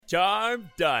Charmed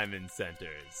Diamond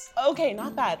Centers. Okay,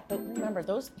 not bad, but remember,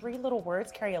 those 3 little words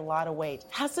carry a lot of weight.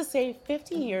 Has to say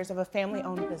 50 years of a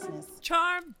family-owned business.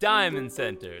 Charmed Diamond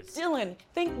Centers. Dylan,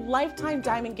 think lifetime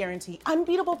diamond guarantee,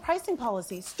 unbeatable pricing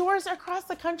policy, stores across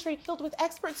the country filled with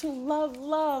experts who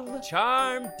love.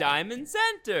 Charmed Diamond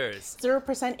Centers.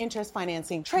 0% interest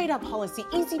financing, trade-up policy,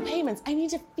 easy payments. I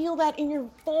need to feel that in your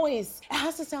voice. It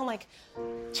has to sound like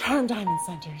Charmed Diamond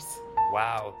Centers.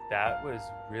 Wow, that was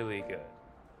really good.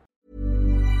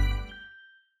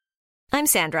 I'm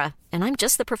Sandra, and I'm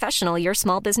just the professional your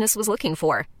small business was looking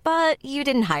for. But you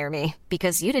didn't hire me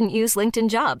because you didn't use LinkedIn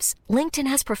Jobs. LinkedIn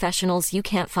has professionals you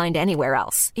can't find anywhere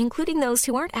else, including those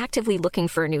who aren't actively looking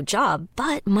for a new job,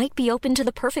 but might be open to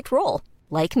the perfect role,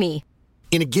 like me.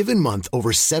 In a given month,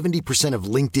 over 70% of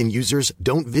LinkedIn users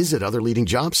don't visit other leading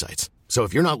job sites. So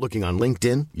if you're not looking on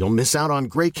LinkedIn, you'll miss out on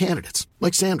great candidates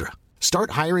like Sandra.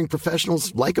 Start hiring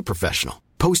professionals like a professional.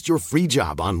 Post your free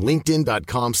job on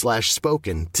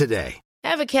linkedin.com/spoken today.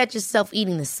 Ever catch yourself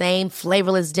eating the same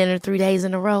flavorless dinner 3 days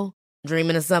in a row?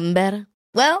 Dreaming of something better?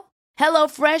 Well,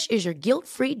 HelloFresh is your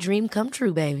guilt-free dream come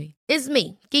true, baby. It's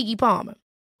me, Keke Palmer.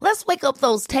 Let's wake up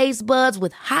those taste buds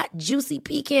with hot, juicy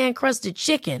pecan-crusted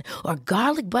chicken or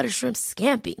garlic butter shrimp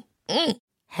scampi.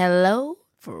 Hello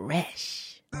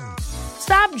Fresh.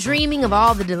 Stop dreaming of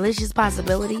all the delicious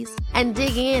possibilities and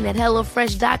dig in at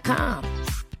HelloFresh.com.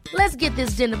 Let's get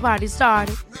this dinner party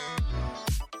started.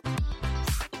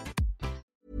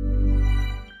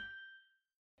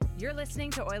 You're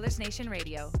listening to Oilers Nation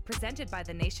Radio, presented by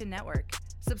the Nation Network.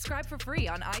 Subscribe for free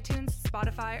on iTunes,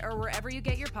 Spotify, or wherever you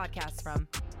get your podcasts from.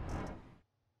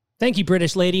 Thank you,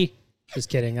 British lady. Just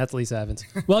kidding. That's Lisa Evans.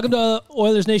 Welcome to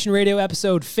Oilers Nation Radio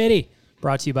episode 50,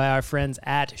 brought to you by our friends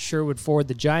at Sherwood Ford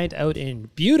the Giant out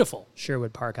in beautiful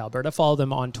Sherwood Park, Alberta. Follow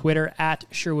them on Twitter at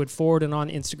Sherwood Ford and on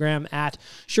Instagram at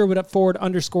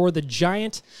Sherwood_the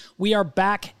Giant. We are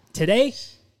back today.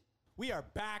 We are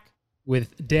back.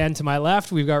 With Dan to my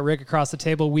left, we've got Rick across the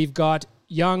table. We've got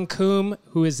Young Coombe,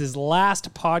 who is his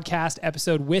last podcast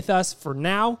episode with us for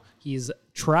now. He's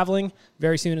traveling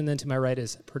very soon. And then to my right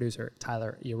is producer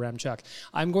Tyler Yaremchuk.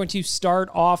 I'm going to start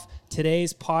off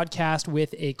today's podcast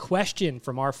with a question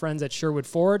from our friends at Sherwood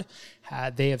Ford.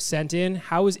 They have sent in,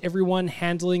 how is everyone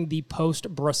handling the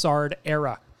post-Brassard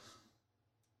era?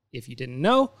 If you didn't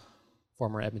know,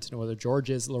 former Edmonton Oilers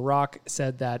Georges Laraque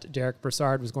said that Derek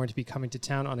Brassard was going to be coming to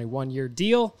town on a 1-year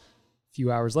deal. A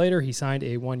few hours later, he signed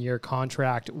a 1-year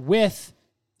contract with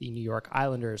the New York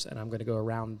Islanders. And I'm going to go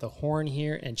around the horn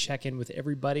here and check in with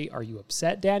everybody. Are you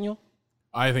upset, Daniel?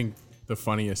 I think the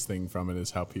funniest thing from it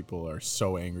is how people are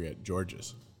so angry at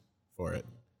Georges for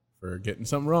getting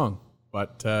something wrong.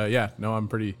 But I'm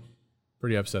pretty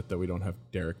upset that we don't have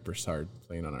Derek Brassard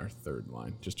playing on our third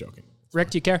line. Just joking. Rick,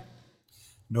 do you care?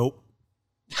 Nope.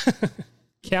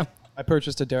 Cam? I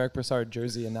purchased a Derek Brassard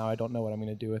jersey, and now I don't know what I'm going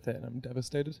to do with it, and I'm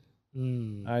devastated.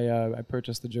 I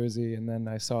purchased the jersey, and then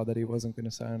I saw that he wasn't going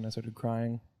to sign, and I started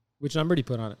crying. Which number do you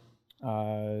put on it?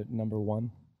 Number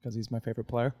 1, because he's my favorite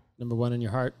player. Number 1 in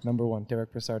your heart? Number 1,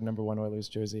 Derek Brassard, number 1 Oilers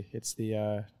jersey. It's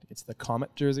the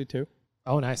Comet jersey, too.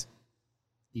 Oh, nice.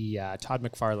 The Todd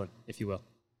McFarlane, if you will.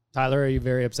 Tyler, are you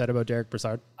very upset about Derek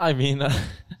Brassard? I mean,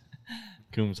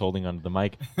 Coombs holding onto the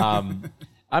mic.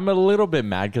 I'm a little bit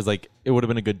mad because it would have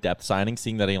been a good depth signing,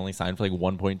 seeing that he only signed for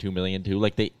 $1.2 million too.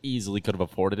 They easily could have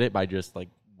afforded it by just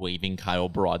waiving Kyle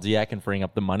Brodziak and freeing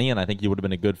up the money, and I think he would have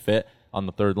been a good fit on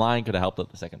the third line. Could have helped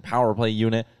out the second power play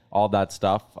unit, all that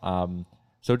stuff.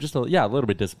 So just a little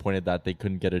bit disappointed that they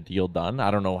couldn't get a deal done. I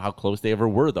don't know how close they ever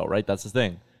were though, right? That's the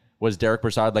thing. Was Derek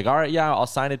Brassard all right, yeah, I'll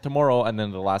sign it tomorrow, and then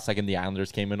at the last second the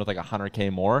Islanders came in with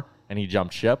 $100K more and he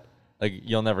jumped ship?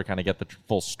 You'll never kind of get the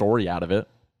full story out of it.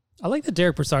 I like that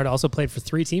Derek Brassard also played for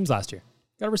 3 teams last year.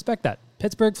 Got to respect that.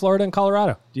 Pittsburgh, Florida, and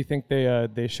Colorado. Do you think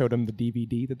they showed him the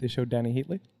DVD that they showed Danny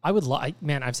Heatley? I would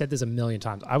man, I've said this a million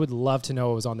times. I would love to know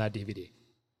what was on that DVD.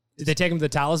 Did they take him to the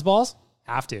Talus Balls?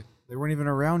 Have to. They weren't even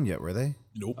around yet, were they?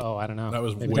 Nope. Oh, I don't know. That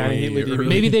was maybe way early.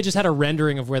 Maybe they just had a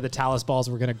rendering of where the Talus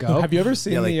Balls were going to go. Have you ever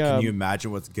seen can you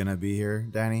imagine what's going to be here,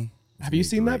 Danny? Have you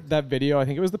seen that video? I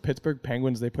think it was the Pittsburgh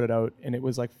Penguins. They put it out, and it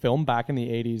was filmed back in the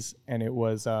 80s, and it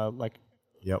was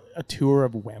Yep. a tour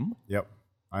of WEM. Yep.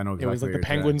 I know exactly. It was the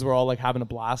Penguins were all having a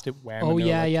blast at WEM. Oh,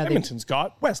 yeah. Edmonton's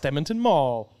got West Edmonton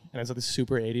Mall. And it's this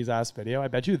super 80s ass video. I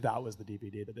bet you that was the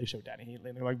DVD that they showed Danny Heatley.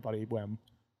 And they're like, buddy, WEM.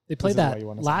 They played that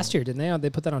last year, didn't they?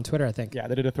 They put that on Twitter, I think. Yeah,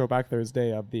 they did a Throwback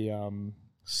Thursday of the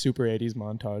super 80s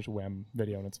montage WEM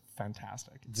video, and it's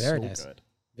fantastic. It's Very so nice. good.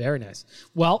 Very nice.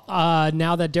 Well,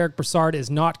 now that Derek Brassard is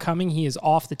not coming, he is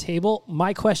off the table.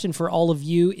 My question for all of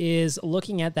you is,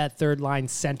 looking at that third line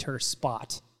center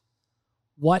spot,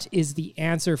 What is the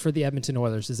answer for the Edmonton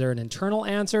Oilers? Is there an internal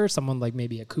answer? Someone like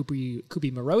maybe a Kupi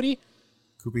Marody?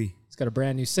 Kupi. He's got a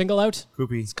brand new single out.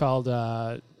 Kupi. It's called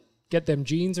Get Them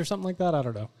Jeans or something like that. I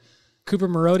don't know. Cooper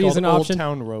Marody is an option.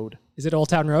 Old Town Road. Is it Old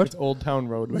Town Road? It's Old Town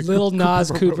Road. Little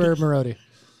Nas Cooper Marody.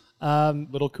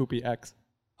 Little Koopy X.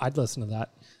 I'd listen to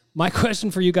that. My question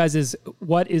for you guys is,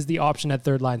 what is the option at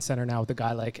third line center now with a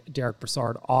guy like Derek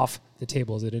Brassard off the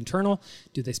table? Is it internal?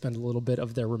 Do they spend a little bit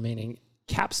of their remaining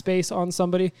cap space on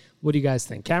somebody? What do you guys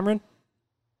think? Cameron?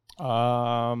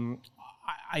 I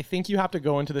think you have to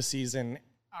go into the season,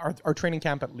 our training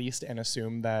camp at least, and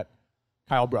assume that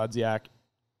Kyle Brodziak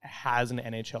has an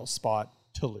NHL spot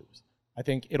to lose. I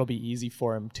think it'll be easy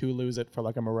for him to lose it for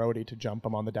like a Marody to jump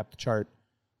him on the depth chart.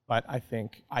 But I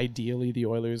think ideally the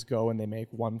Oilers go and they make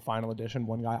one final addition.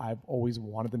 One guy I've always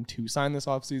wanted them to sign this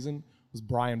offseason was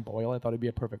Brian Boyle. I thought he'd be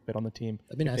a perfect fit on the team.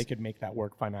 That'd be if nice. they could make that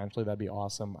work financially, that'd be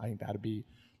awesome. I think that'd be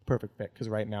the perfect fit because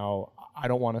right now I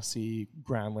don't want to see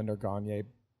Granlund or Gagne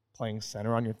playing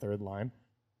center on your third line.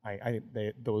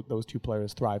 Those two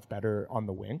players thrive better on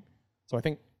the wing. So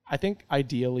I think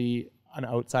ideally an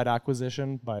outside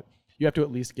acquisition, but you have to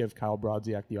at least give Kyle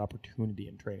Brodziak the opportunity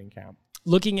in training camp.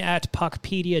 Looking at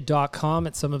puckpedia.com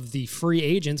at some of the free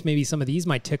agents, maybe some of these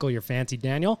might tickle your fancy,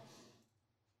 Daniel.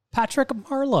 Patrick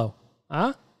Marleau.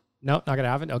 Huh? No, not going to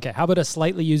happen. Okay, how about a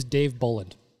slightly used Dave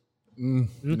Bolland?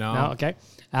 No. Okay.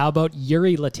 How about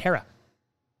Yuri Laterra?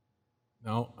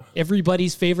 No.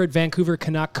 Everybody's favorite Vancouver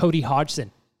Canuck, Cody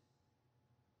Hodgson.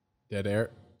 Dead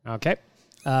air. Okay.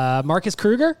 Marcus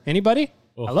Kruger? Anybody?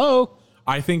 Oh. Hello?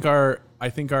 I think our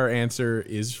answer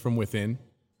is from within.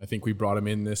 I think we brought him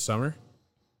in this summer.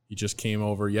 He just came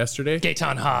over yesterday.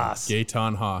 Gaetan Haas.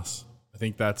 Gaetan Haas. I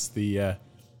think that's the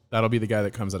that'll be the guy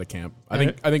that comes out of camp. I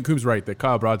think Coop's right that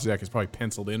Kyle Brodziak is probably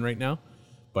penciled in right now,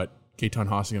 but Gaetan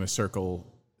Haas is going to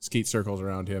skate circles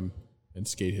around him and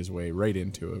skate his way right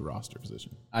into a roster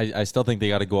position. I still think they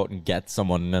got to go out and get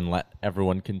someone and then let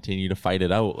everyone continue to fight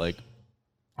it out. Like,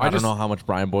 I don't know how much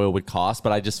Brian Boyle would cost,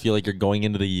 but I just feel like you're going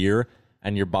into the year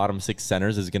and your bottom six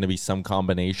centers is going to be some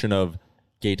combination of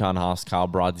Gaetan Haas, Kyle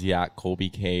Brodziak, Colby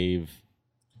Cave,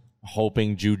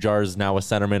 hoping Jujar's now a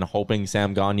centerman, hoping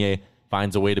Sam Gagne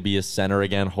finds a way to be a center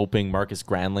again, hoping Marcus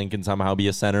Granlund can somehow be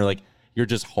a center. Like, you're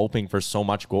just hoping for so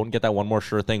much. Go out and get that one more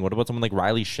sure thing. What about someone like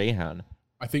Riley Sheahan?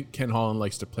 I think Ken Holland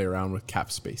likes to play around with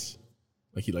cap space.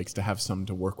 Like, he likes to have some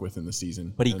to work with in the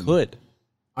season. But he could.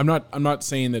 I'm not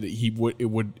saying that he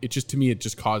would. It just, to me, it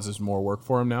just causes more work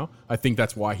for him now. I think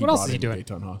that's why he brought in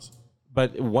Gaetan Haas.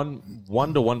 But one to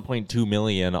 1.2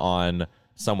 million on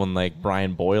someone like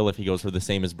Brian Boyle if he goes for the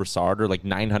same as Brassard, or like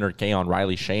 $900K on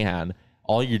Riley Sheahan.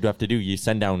 All you'd have to do, you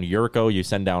send down Yurko, you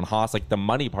send down Haas. Like, the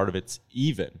money part of it's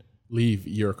even. Leave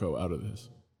Yurko out of this.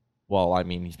 Well, I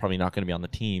mean, he's probably not going to be on the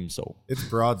team, so it's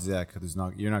Brodziak.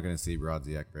 You're not going to see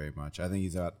Brodziak very much. I think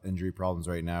he's got injury problems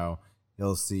right now.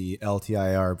 He'll see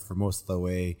LTIR for most of the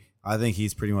way. I think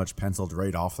he's pretty much penciled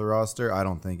right off the roster. I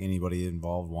don't think anybody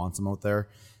involved wants him out there.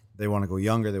 They want to go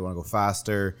younger. They want to go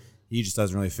faster. He just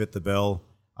doesn't really fit the bill.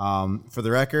 For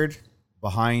the record,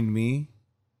 Behind Me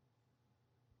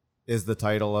is the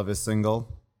title of his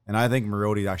single, and I think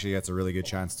Marody actually gets a really good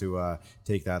chance to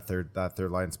take that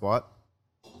third line spot.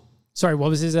 Sorry, what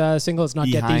was his single? It's not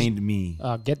Behind Me.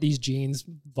 Get These Jeans,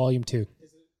 Volume 2.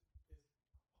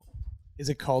 Is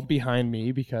it called Behind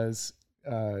Me because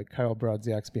Kyle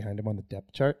Brodziak's behind him on the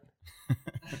depth chart?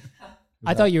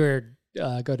 I thought you were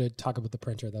going to talk about the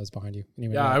printer that was behind you.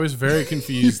 Anyway, yeah, I was very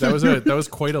confused. That was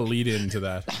quite a lead into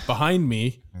that. Behind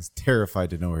Me. I was terrified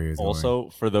to know where he was also,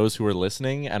 going. for those who are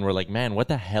listening and were like, man, what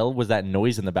the hell was that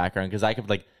noise in the background? Because I kept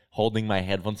like holding my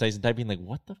headphones nice and tight, being like,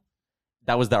 what the?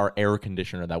 That was our air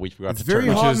conditioner that we forgot to turn on. It's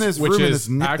very hot in this room, and it's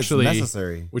actually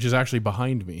necessary. Which is actually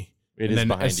behind me. It is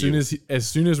behind you. As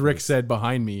soon as Rick said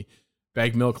behind me,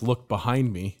 Bag Milk looked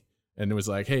behind me and it was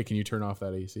like, hey, can you turn off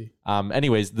that AC?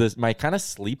 Anyways, my kind of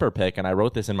sleeper pick, and I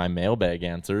wrote this in my mailbag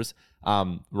answers,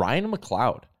 Ryan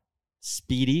McLeod.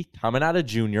 Speedy, coming out of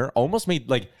junior, almost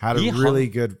made had a really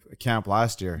good camp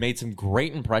last year. Made some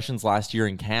great impressions last year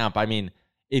in camp. I mean,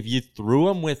 if you threw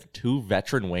him with two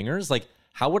veteran wingers, like,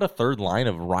 how would a third line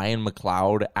of Ryan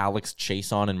McLeod, Alex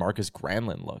Chason, and Marcus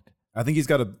Granlund look? I think he's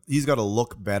got to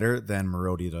look better than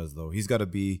Marody does, though. He's got to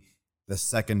be the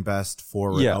second best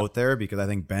forward out there, because I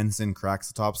think Benson cracks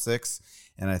the top six,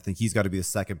 and I think he's got to be the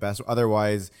second best.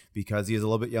 Otherwise, because he is a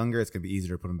little bit younger, it's going to be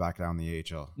easier to put him back down in the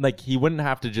AHL. Like, he wouldn't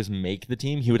have to just make the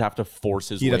team. He would have to force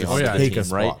his way onto the team,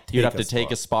 spot, right? He'd have to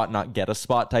take a spot, not get a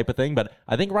spot type of thing. But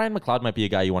I think Ryan McLeod might be a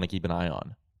guy you want to keep an eye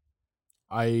on.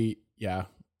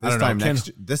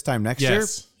 This time next year?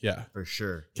 Yeah. For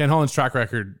sure. Ken Holland's track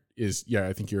record is,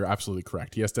 I think you're absolutely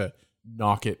correct. He has to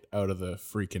knock it out of the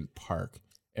freaking park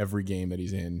every game that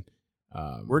he's in.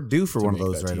 We're due for to one of make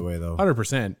those that right team. away, though.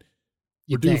 100%.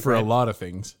 We're due for a lot of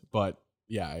things, but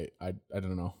yeah, I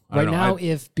don't know. Right now,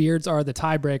 if Beards are the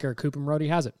tiebreaker, Coop and Rhodey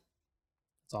has it.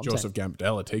 That's all I'm Joseph saying.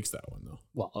 Gambardella takes that one, though.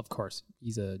 Well, of course.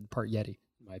 He's a part Yeti,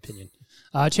 in my opinion.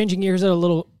 Changing gears a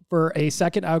little for a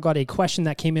second, I've got a question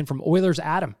that came in from Oilers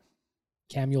Adam.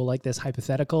 Cam, you'll like this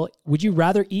hypothetical. Would you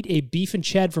rather eat a beef and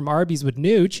ched from Arby's with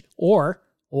Nuge or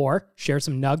share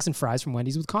some nugs and fries from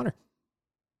Wendy's with Connor?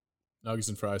 Nuggets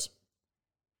and fries.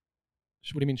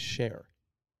 What do you mean share?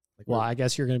 Well, I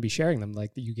guess you're going to be sharing them.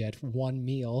 Like you get one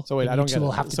meal. So wait, I don't get it.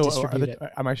 We'll have to distribute it.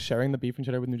 Am I sharing the beef and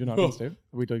cheddar with Nugent Hopkins too?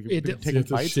 Are we taking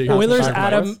fights? Oilers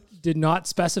Adam did not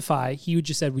specify. He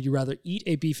just said, would you rather eat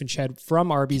a beef and ched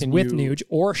from Arby's with Nuge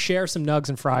or share some nugs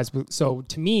and fries? So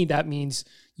to me, that means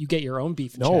you get your own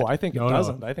beef and ched. No, I think it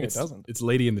doesn't. I think it doesn't. It's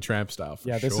Lady in the Tramp style. For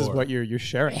this is what you're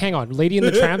sharing. Hang on, Lady in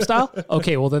the Tramp style?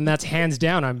 Okay, well then that's hands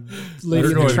down. I'm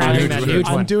Lady in the Tramp in that huge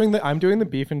one. I'm doing the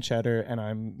beef and cheddar, and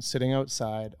I'm sitting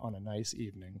outside on a nice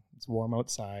evening. It's warm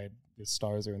outside. The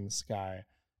stars are in the sky,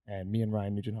 and me and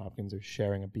Ryan Nugent Hopkins are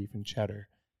sharing a beef and cheddar,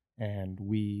 and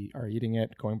we are eating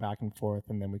it, going back and forth,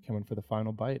 and then we come in for the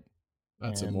final bite.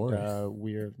 That's amore.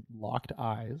 We're locked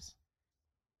eyes,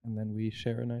 and then we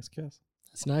share a nice kiss.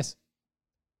 That's nice.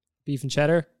 Beef and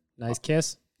cheddar, nice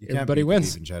kiss. You can't Everybody beat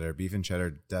wins. Beef and cheddar. Beef and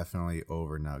cheddar definitely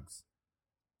over nugs.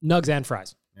 Nugs and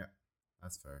fries. Yeah,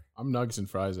 that's fair. I'm nugs and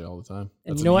fries all the time.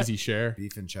 And That's you know an what? easy share.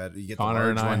 Beef and cheddar. You get Connor the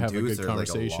and large I one have too, a good so there's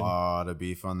conversation. Like a lot of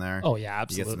beef on there. Oh yeah,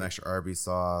 absolutely. You get some extra Arby's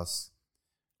sauce.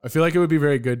 I feel like it would be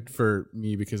very good for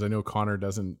me because I know Connor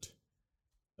doesn't,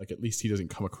 like, at least he doesn't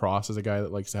come across as a guy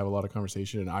that likes to have a lot of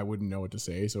conversation, and I wouldn't know what to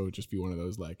say, so it would just be one of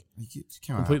those, like,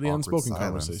 completely unspoken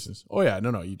conversations. Oh, yeah,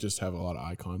 no, you just have a lot of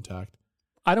eye contact.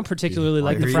 I don't particularly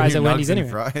like the fries at Wendy's anyway.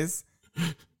 Fries?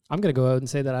 I'm going to go out and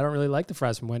say that I don't really like the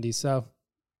fries from Wendy's, so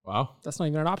wow, that's not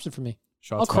even an option for me.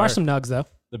 Shots I'll crush fired. some nugs, though.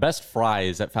 The best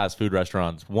fries at fast food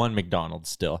restaurants, one McDonald's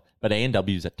still, but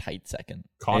A&W's a tight second.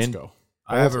 Costco.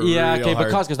 I have a but real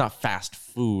hard- Costco's not fast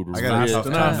food. I got a tough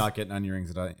Really. time not getting onion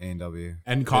rings at A&W.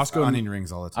 And It's Costco- onion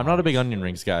rings all the time. I'm not a big onion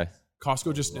rings guy.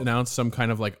 Costco just announced some kind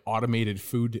of, like, automated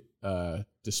food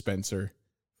dispenser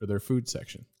for their food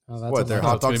section. Oh, that's What, their So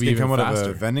hot it's gonna dogs be can even come out of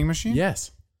faster. a vending machine?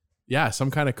 Yes. Yeah, some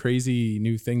kind of crazy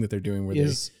new thing that they're doing where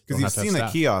Is- they Because don't you've have to have seen the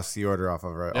staff. kiosks you order off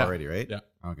of Yeah. already, right? Yeah.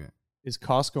 Okay. Is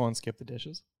Costco on Skip the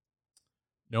Dishes?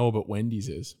 No, but Wendy's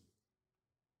is.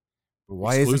 But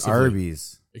why isn't Exclusively.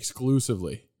 Arby's?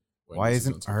 Exclusively. Why Wendy's is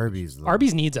on isn't some Arby's? Though?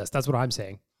 Arby's needs us. That's what I'm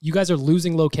saying. You guys are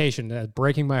losing location.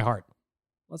 Breaking my heart.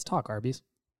 Let's talk, Arby's.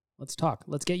 Let's talk.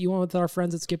 Let's get you on with our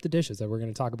friends at Skip the Dishes that we're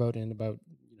going to talk about in about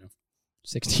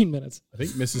 16 minutes. I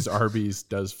think Mrs. Arby's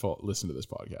does listen to this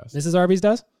podcast. Mrs. Arby's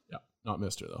does? Yeah, not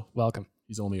Mr. though. Welcome.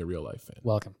 He's only a real life fan.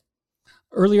 Welcome.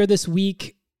 Earlier this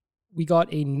week, we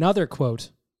got another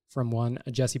quote from one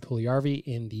Jesse Pugliarvi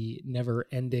in the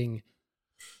never-ending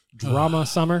drama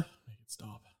summer. Make it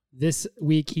stop. This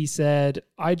week, he said,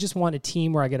 I just want a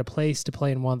team where I get a place to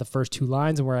play in one of the first two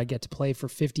lines and where I get to play for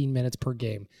 15 minutes per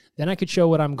game. Then I could show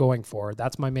what I'm going for.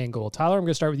 That's my main goal. Tyler, I'm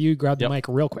going to start with you. Grab the mic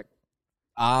real quick.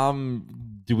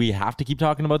 Do we have to keep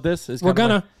talking about this? We're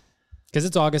gonna, because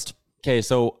it's August. Okay,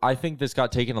 so I think this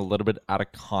got taken a little bit out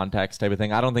of context type of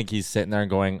thing. I don't think he's sitting there and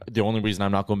going, the only reason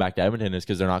I'm not going back to Edmonton is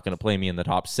because they're not going to play me in the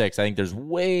top six. I think there's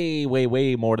way, way,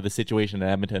 way more to the situation in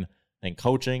Edmonton than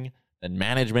coaching, than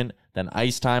management, than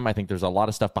ice time. I think there's a lot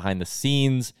of stuff behind the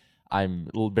scenes. I'm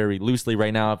very loosely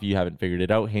right now, if you haven't figured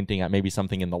it out, hinting at maybe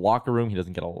something in the locker room. He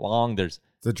doesn't get along. It's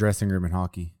a dressing room in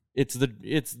hockey. Not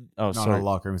a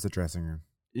locker room. It's a dressing room.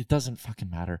 It doesn't fucking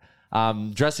matter.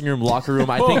 Dressing room, locker room.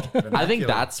 I think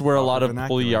that's where a lot of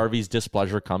Pugliarvi's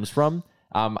displeasure comes from.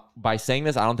 By saying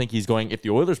this, I don't think he's going, if the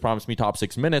Oilers promise me top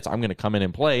 6 minutes, I'm going to come in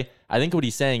and play. I think what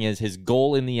he's saying is his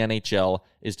goal in the NHL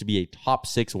is to be a top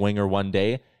 6 winger one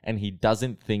day, and he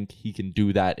doesn't think he can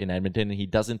do that in Edmonton, and he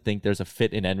doesn't think there's a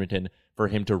fit in Edmonton for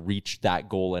him to reach that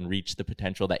goal and reach the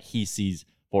potential that he sees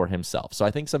for himself. So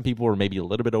I think some people were maybe a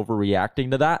little bit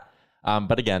overreacting to that.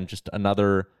 But again, just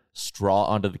another straw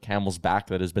onto the camel's back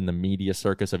that has been the media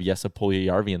circus of Jesse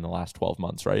Pugliarvi in the last 12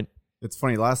 months, right? It's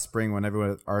funny, last spring when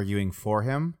everyone was arguing for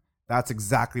him, that's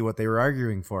exactly what they were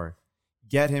arguing for.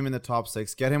 Get him in the top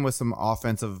 6, get him with some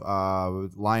offensive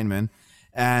linemen,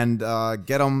 and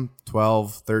get him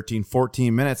 12, 13,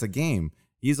 14 minutes a game.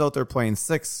 He's out there playing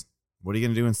 6. What are you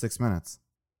going to do in 6 minutes?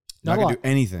 Not going to do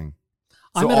anything.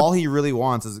 So all he really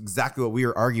wants is exactly what we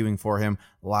were arguing for him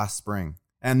last spring.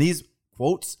 And these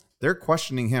quotes, they're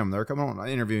questioning him. They're coming on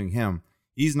interviewing him.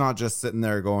 He's not just sitting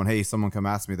there going, hey, someone come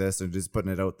ask me this, and just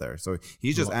putting it out there. So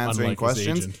he's just answering Unlike his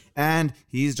questions, agent. and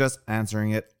he's just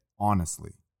answering it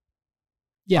honestly.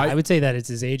 Yeah, I would say that it's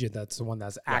his agent that's the one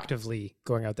that's actively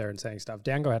going out there and saying stuff.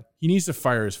 Dan, go ahead. He needs to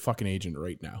fire his fucking agent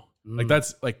right now. Like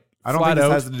that's like I don't think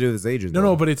this has to do with his agent.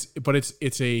 No, but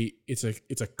it's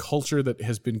a culture that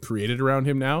has been created around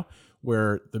him now,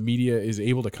 where the media is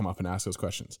able to come up and ask those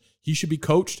questions. He should be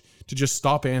coached to just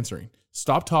stop answering,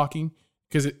 stop talking,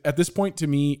 because at this point, to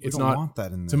me, it's not. We don't want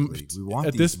that in the league. We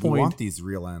want we want these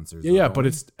real answers. Yeah, but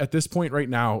it's at this point right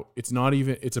now, it's not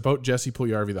even. It's about Jesse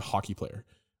Puljujarvi, the hockey player.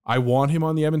 I want him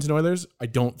on the Edmonton Oilers. I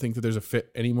don't think that there's a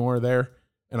fit anymore there,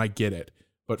 and I get it.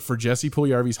 But for Jesse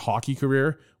Puljujarvi's hockey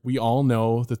career, we all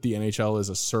know that the NHL is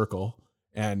a circle,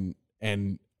 and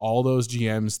all those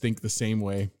GMs think the same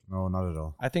way. No, not at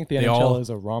all. I think the NHL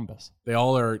is a rhombus. They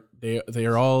all are. They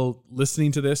are all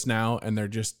listening to this now, and they're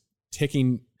just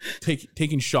taking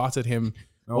shots at him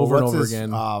over and over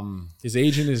again. His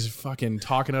agent is fucking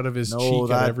talking out of his cheek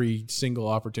at every single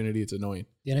opportunity. It's annoying.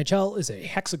 The NHL is a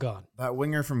hexagon. That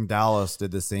winger from Dallas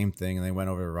did the same thing, and they went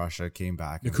over to Russia, came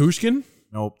back. Nikushkin?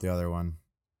 Nope, the other one.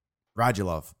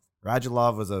 Radulov.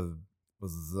 Radulov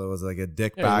was like a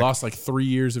dick Yeah, back. he lost like 3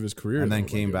 years of his career, and then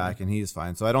came back, and he's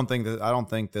fine. So I don't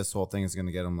think this whole thing is going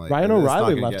to get him like Ryan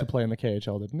O'Reilly left to play in the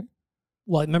KHL, didn't he?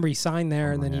 Well, remember he signed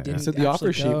there, and then he didn't. So the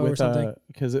offer sheet with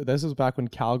because this was back when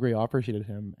Calgary offer sheeted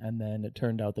him, and then it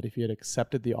turned out that if he had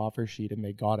accepted the offer sheet and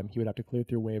they got him, he would have to clear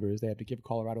through waivers. They had to give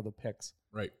Colorado the picks,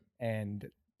 right? And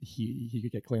he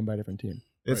could get claimed by a different team.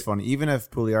 It's funny. Even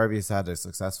if Puljujarvi's had a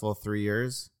successful 3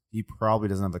 years, he probably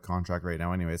doesn't have the contract right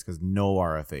now, anyways, because no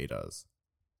RFA does.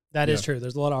 That is true.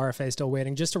 There's a lot of RFA still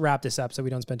waiting. Just to wrap this up so we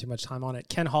don't spend too much time on it,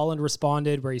 Ken Holland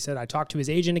responded where he said, I talked to his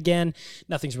agent again.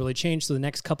 Nothing's really changed. So the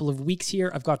next couple of weeks here,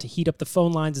 I've got to heat up the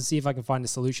phone lines and see if I can find a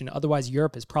solution. Otherwise,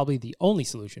 Europe is probably the only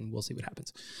solution. We'll see what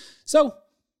happens. So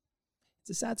it's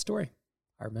a sad story.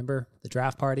 I remember the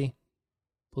draft party.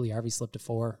 Puljujarvi slipped a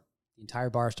 4. The entire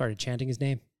bar started chanting his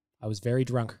name. I was very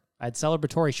drunk. I had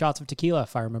celebratory shots of tequila,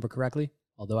 if I remember correctly,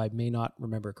 although I may not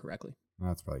remember correctly.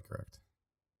 That's probably correct.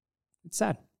 It's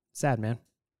sad. Sad, man.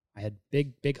 I had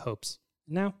big hopes.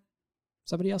 And now,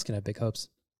 somebody else can have big hopes.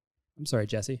 I'm sorry,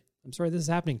 Jesse. I'm sorry this is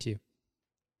happening to you.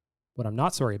 What I'm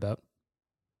not sorry about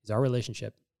is our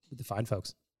relationship with the fine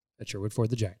folks at Sherwood Ford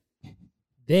the Giant.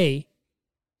 They,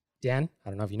 Dan, I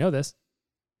don't know if you know this,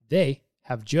 they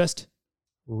have just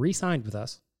re-signed with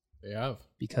us. They have.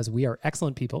 Because we are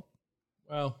excellent people.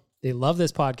 Well, they love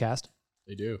this podcast.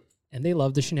 They do. And they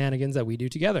love the shenanigans that we do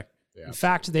together. Yeah, in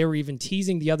fact, they were even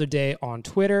teasing the other day on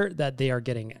Twitter that they are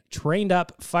getting trained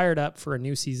up, fired up for a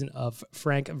new season of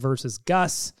Frank versus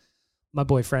Gus. My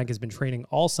boy Frank has been training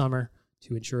all summer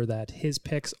to ensure that his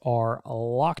picks are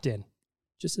locked in,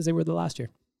 just as they were the last year.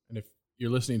 And if you're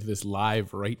listening to this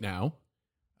live right now,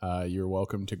 you're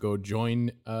welcome to go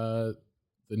join the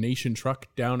Nation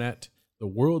Truck down at the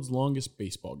world's longest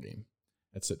baseball game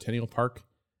at Centennial Park.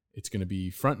 It's going to be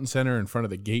front and center in front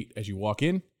of the gate as you walk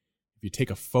in. If you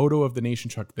take a photo of the Nation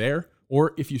Truck there,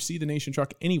 or if you see the Nation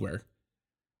Truck anywhere,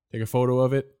 take a photo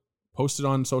of it, post it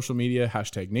on social media,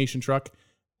 #NationTruck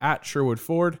at Sherwood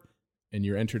Ford, and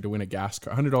you're entered to win a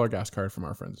 $100 gas card from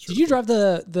our friends. Did you drive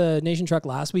the Nation Truck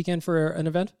last weekend for an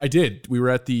event? I did. We were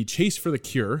at the Chase for the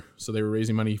Cure, so they were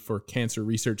raising money for cancer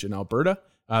research in Alberta.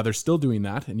 They're still doing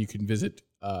that, and you can visit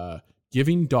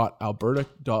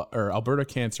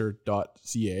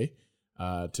giving.albertacancer.ca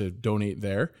to donate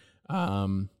there.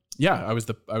 Yeah, I was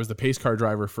the pace car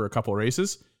driver for a couple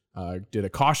races. Did a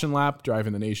caution lap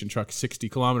driving the Nation Truck 60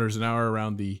 kilometers an hour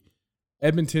around the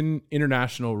Edmonton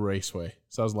International Raceway.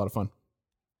 So that was a lot of fun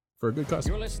for a good cause.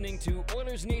 You're listening to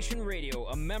Oilers Nation Radio,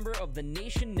 a member of the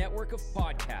Nation Network of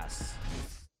Podcasts.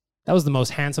 That was the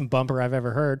most handsome bumper I've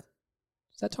ever heard.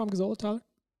 Is that Tom Gazzola, Tyler?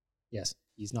 Yes.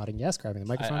 He's nodding yes, grabbing the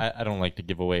microphone. I don't like to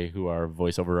give away who our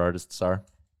voiceover artists are.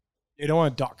 You don't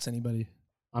want to dox anybody.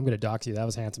 I'm going to dox you. That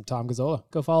was handsome. Tom Gazzola.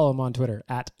 Go follow him on Twitter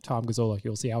at Tom Gazzola.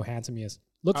 You'll see how handsome he is.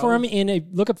 Look for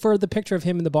the picture of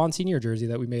him in the Bond Senior jersey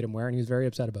that we made him wear, and he was very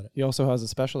upset about it. He also has a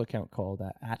special account called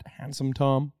at Handsome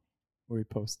Tom, where he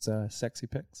posts sexy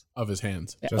pics of his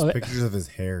hands. Just pictures of his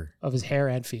hair. Of his hair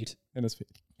and feet. And his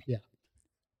feet. Yeah.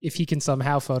 If he can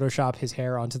somehow Photoshop his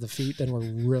hair onto the feet, then we're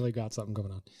really got something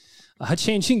going on.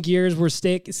 Changing gears, we're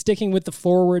sticking with the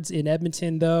forwards in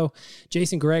Edmonton, though.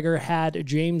 Jason Gregor had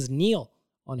James Neal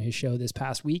on his show this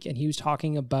past week, and he was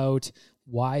talking about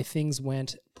why things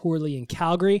went poorly in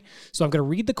Calgary. So I'm going to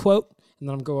read the quote, and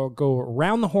then I'm going to go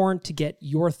around the horn to get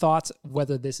your thoughts,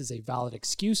 whether this is a valid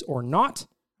excuse or not.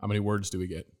 How many words do we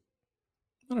get?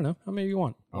 I don't know. How many do you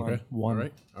want? Okay.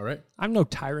 One. All right. I'm no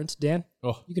tyrant, Dan.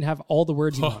 Oh. You can have all the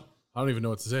words you want. I don't even know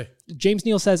what to say. James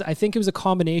Neal says, I think it was a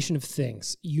combination of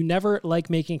things. You never like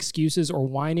making excuses or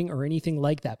whining or anything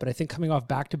like that, but I think coming off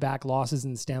back-to-back losses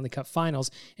in the Stanley Cup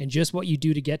Finals and just what you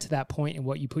do to get to that point and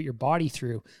what you put your body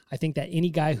through, I think that any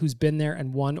guy who's been there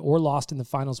and won or lost in the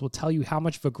finals will tell you how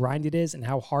much of a grind it is and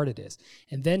how hard it is.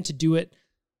 And then to do it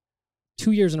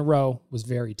 2 years in a row was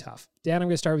very tough. Dan, I'm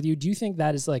going to start with you. Do you think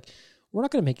that is like, we're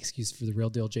not going to make excuses for the real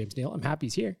deal James Neal. I'm happy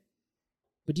he's here.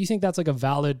 But do you think that's like a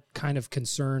valid kind of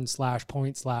concern /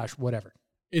 point / whatever?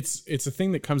 It's a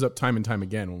thing that comes up time and time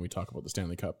again when we talk about the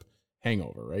Stanley Cup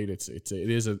hangover, right? It's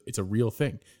a real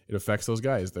thing. It affects those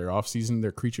guys. They're off season.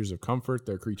 They're creatures of comfort.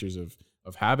 They're creatures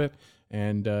of habit.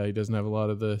 And he doesn't have a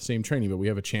lot of the same training. But we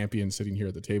have a champion sitting here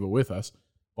at the table with us,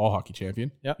 ball hockey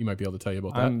champion. Yep. You might be able to tell you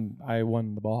about that. I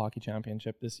won the ball hockey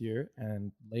championship this year,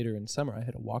 and later in summer I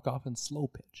hit a walk-off and slow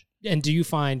pitch. And do you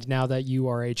find now that you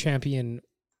are a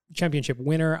championship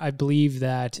winner, I believe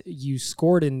that you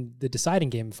scored in the deciding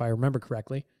game, if I remember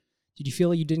correctly. Did you feel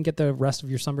like you didn't get the rest of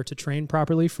your summer to train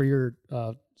properly for your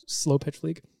slow pitch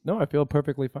league? No, I feel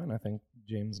perfectly fine. I think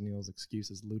James Neal's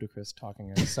excuse is ludicrous,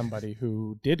 talking as somebody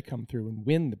who did come through and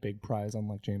win the big prize,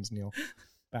 unlike James Neal.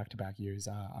 Back-to-back years,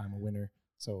 I'm a winner.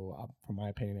 So from my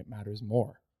opinion, it matters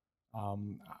more.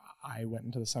 I went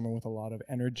into the summer with a lot of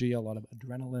energy, a lot of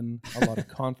adrenaline, a lot of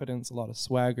confidence, a lot of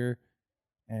swagger.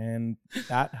 And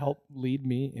that helped lead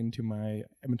me into my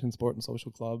Edmonton Sport and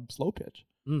Social Club slow pitch.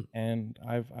 And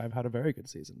I've had a very good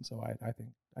season. So I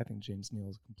think James Neal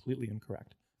is completely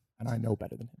incorrect. And I know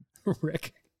better than him.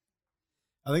 Rick?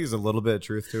 I think there's a little bit of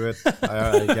truth to it.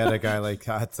 I get a guy like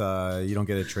that. You don't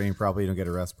get to train properly. You don't get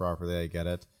to rest properly. I get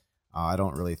it. I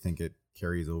don't really think it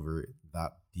carries over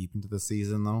that deep into the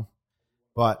season, though.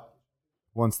 But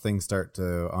once things start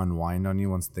to unwind on you,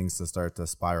 once things start to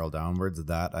spiral downwards,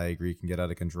 that I agree can get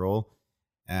out of control.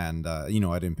 And, I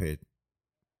didn't pay a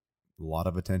lot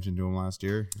of attention to him last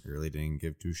year. I really didn't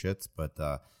give two shits. But,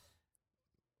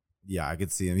 yeah, I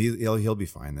could see him. He'll be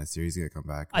fine this year. He's going to come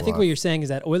back. I think what you're saying is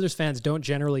that Oilers fans don't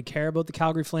generally care about the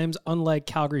Calgary Flames, unlike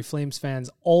Calgary Flames fans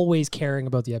always caring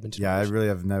about the Edmonton Oilers. I really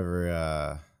have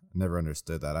never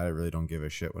understood that. I really don't give a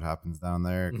shit what happens down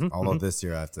there. Although this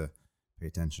year I have to pay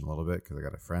attention a little bit because I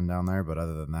got a friend down there. But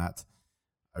other than that,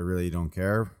 I really don't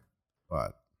care.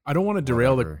 But I don't want to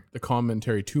derail the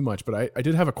commentary too much, but I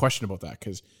did have a question about that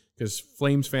because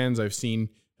Flames fans I've seen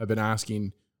have been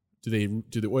asking, do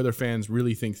the Oiler fans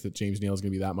really think that James Neal is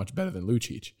going to be that much better than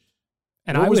Lucic?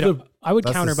 And I would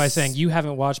counter by saying you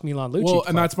haven't watched Milan Lucic. Well,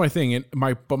 and that's my thing. And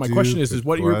my question is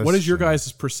what is your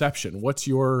guys' perception? What's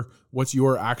your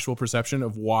actual perception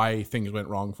of why things went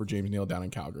wrong for James Neal down in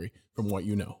Calgary from what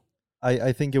you know?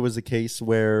 I think it was a case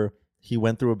where he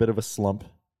went through a bit of a slump.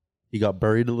 He got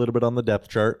buried a little bit on the depth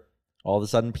chart. All of a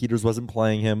sudden, Peters wasn't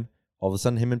playing him. All of a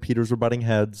sudden, him and Peters were butting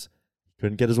heads. He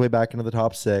couldn't get his way back into the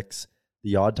top six.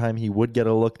 The odd time he would get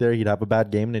a look there, he'd have a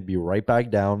bad game and he'd be right back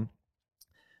down.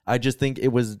 I just think it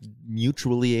was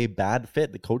mutually a bad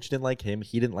fit. The coach didn't like him.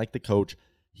 He didn't like the coach.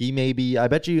 I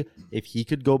bet you if he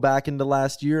could go back into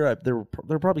last year, there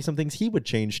were probably some things he would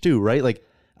change too, right? Like,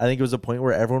 I think it was a point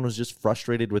where everyone was just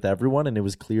frustrated with everyone, and it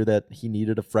was clear that he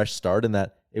needed a fresh start and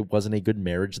that it wasn't a good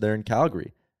marriage there in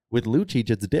Calgary. With Lucic,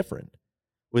 it's different.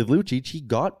 With Lucic, he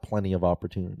got plenty of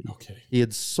opportunity. Okay. He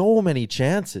had so many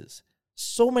chances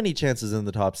in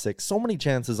the top six, so many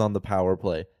chances on the power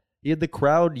play. He had the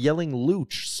crowd yelling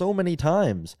Luch so many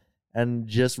times, and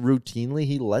just routinely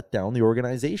he let down the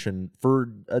organization for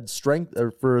a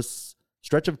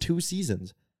stretch of 2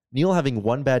 seasons. Neal having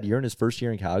one bad year in his first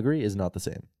year in Calgary is not the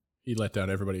same. He let down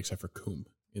everybody except for Coombe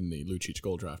in the Lucic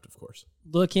goal draft, of course.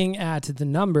 Looking at the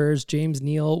numbers, James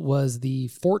Neal was the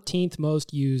 14th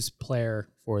most used player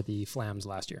for the Flams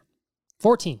last year.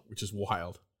 14. Which is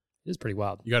wild. It is pretty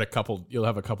wild. You'll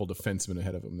have a couple defensemen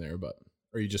ahead of him there, but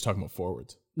or are you just talking about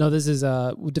forwards? No, this is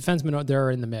defensemen.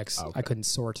 They're in the mix. Okay. I couldn't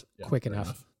sort quick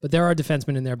enough. But there are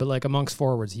defensemen in there. But like amongst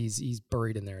forwards, he's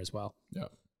buried in there as well. Yeah,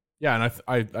 yeah, and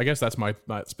I guess that's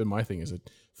been my thing. Is it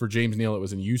for James Neal? It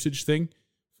was a usage thing.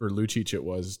 For Lucic, it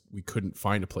was we couldn't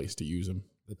find a place to use him.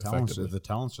 The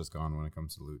talent's just gone when it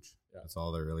comes to Luch. Yeah. That's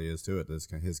all there really is to it.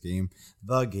 His game,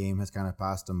 the game has kind of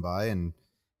passed him by, and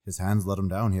his hands let him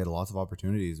down. He had lots of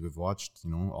opportunities. We've watched,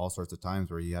 all sorts of times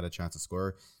where he had a chance to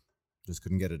score, just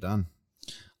couldn't get it done.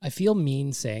 I feel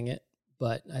mean saying it,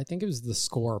 but I think it was The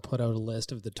Score put out a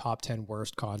list of the top 10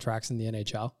 worst contracts in the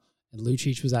NHL, and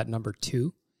Lucic was at number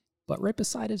 2, but right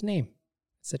beside his name, it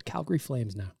said Calgary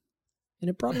Flames now. And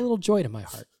it brought a little joy to my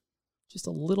heart. Just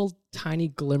a little tiny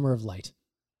glimmer of light.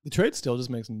 The trade still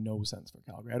just makes no sense for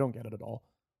Calgary. I don't get it at all.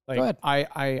 Like, Go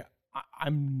ahead.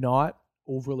 I'm not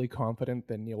overly confident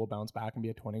that Neal will bounce back and be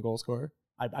a 20-goal scorer.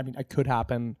 I mean, it could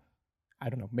happen. I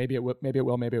don't know. Maybe it will. Maybe it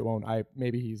will. Maybe it won't.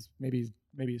 Maybe he's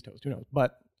toast. Who knows?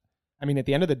 But I mean, at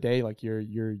the end of the day, like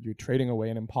you're trading away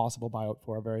an impossible buyout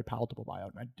for a very palatable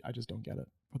buyout. And I just don't get it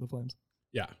for the Flames.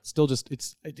 Yeah. Still,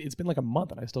 it's been like a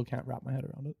month, and I still can't wrap my head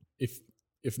around it.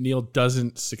 If Neil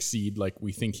doesn't succeed like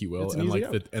we think he will, It's an and easy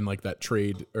like out. that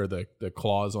trade or the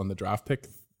clause on the draft pick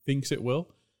thinks it will,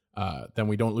 then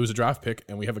we don't lose a draft pick,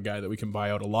 and we have a guy that we can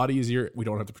buy out a lot easier. We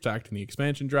don't have to protect in the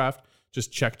expansion draft.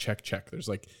 Just check. There's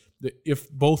like if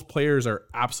both players are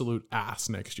absolute ass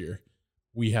next year,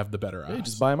 we have the better ass. Yeah,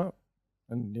 just buy him out,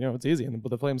 and it's easy. But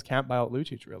the Flames can't buy out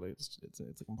Lucic. Really,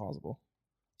 it's impossible.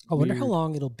 I wonder how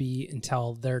long it'll be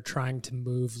until they're trying to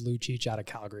move Lucic out of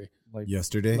Calgary. Like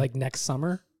Yesterday? Like next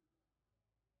summer?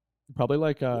 Probably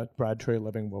like Brad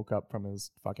Treliving woke up from his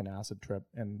fucking acid trip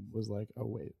and was like, oh,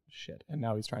 wait, shit. And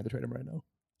now he's trying to trade him right now.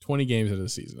 20 games into the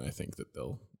season, I think that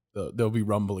there'll be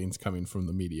rumblings coming from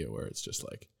the media where it's just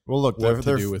like, well, look, the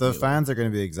the fans are going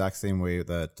to be the exact same way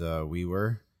that we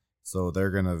were. So they're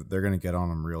gonna get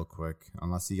on him real quick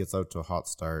unless he gets out to a hot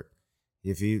start.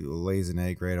 If he lays an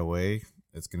egg right away,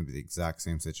 it's going to be the exact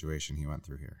same situation he went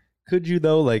through here. Could you,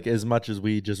 though, like, as much as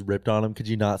we just ripped on him, could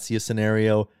you not see a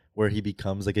scenario where he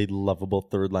becomes, like, a lovable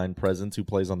third-line presence who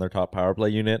plays on their top power play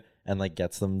unit and, like,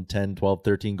 gets them 10, 12,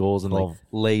 13 goals and, like,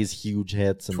 lays huge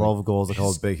hits? And 12 goals, a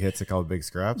couple of big hits, a couple of big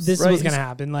scraps. This is what's going to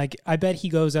happen. Like, I bet he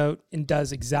goes out and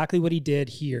does exactly what he did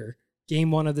here. Game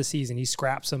 1 of the season, he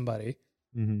scraps somebody,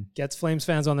 gets Flames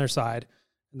fans on their side,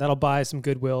 and that'll buy some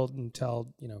goodwill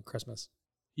until, Christmas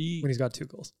when he's got 2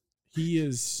 goals. He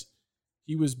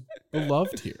was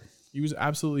beloved here. He was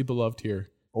absolutely beloved here.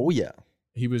 Oh, yeah.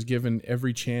 He was given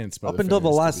every chance by up the until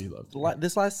fans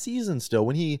this last season still,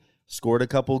 when he scored a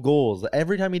couple goals.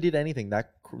 Every time he did anything,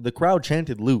 the crowd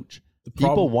chanted Luch.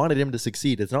 People wanted him to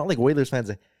succeed. It's not like Oilers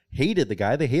fans hated the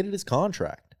guy. They hated his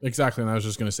contract. Exactly, and I was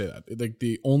just going to say that. Like,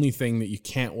 the only thing that you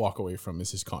can't walk away from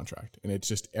is his contract. And it's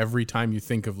just every time you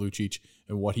think of Lucic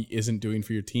and what he isn't doing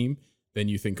for your team, then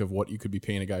you think of what you could be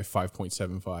paying a guy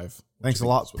 5.75. Thanks a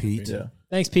lot, Pete. Yeah.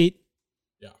 Thanks, Pete.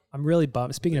 Yeah. I'm really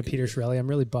bummed. Speaking of Peter Chiarelli, I'm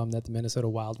really bummed that the Minnesota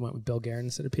Wild went with Bill Guerin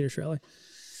instead of Peter Chiarelli.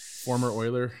 Former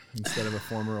Oiler instead of a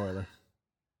former Oiler.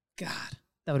 God,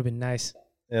 that would have been nice.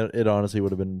 It honestly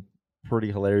would have been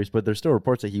pretty hilarious, but there's still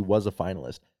reports that he was a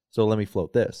finalist. So let me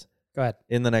float this. Go ahead.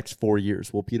 In the next 4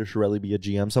 years, will Peter Chiarelli be a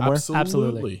GM somewhere?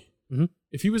 Absolutely. Mm-hmm.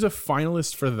 If he was a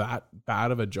finalist for that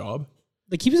bad of a job.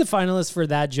 Like, he was a finalist for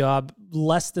that job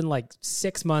less than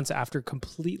 6 months after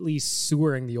completely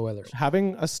sewering the Oilers.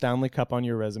 Having a Stanley Cup on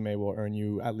your resume will earn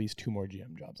you at least 2 more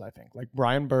GM jobs, I think. Like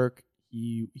Brian Burke,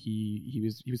 he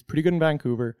was pretty good in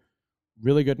Vancouver,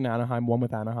 really good in Anaheim, won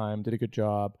with Anaheim, did a good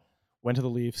job, went to the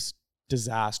Leafs,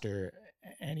 disaster,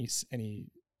 and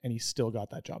he still got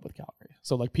that job with Calgary.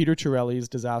 So like Peter Chiarelli's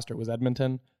disaster was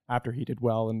Edmonton after he did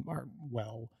well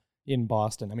in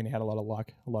Boston. I mean, he had a lot of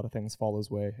luck. A lot of things fall his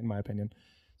way, in my opinion.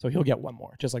 So he'll get 1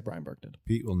 more, just like Brian Burke did.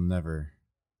 Pete will never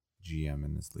GM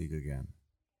in this league again.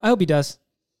 I hope he does.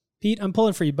 Pete, I'm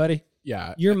pulling for you, buddy.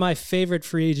 Yeah. You're my favorite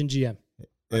free agent GM.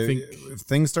 I think if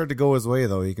things start to go his way,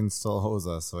 though, he can still hose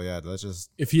us. So, yeah, let's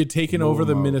just... If he had taken over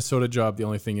the Minnesota job, the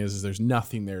only thing is there's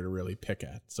nothing there to really pick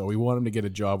at. So we want him to get a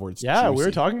job where it's Yeah, juicy. we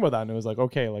were talking about that, and it was like,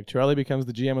 okay, like Chiarelli becomes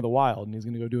the GM of the Wild, and he's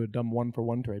going to go do a dumb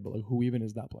 1-for-1 trade, but like, who even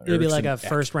is that player? It'd be like a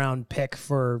first-round pick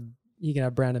for... You can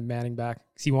have Brandon Manning back.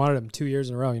 Because he wanted him 2 years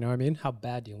in a row, you know what I mean? How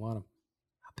bad do you want him?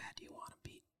 How bad do you want him,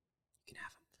 Pete? You can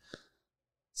have him.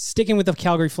 Sticking with the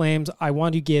Calgary Flames, I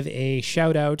want to give a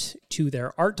shout-out to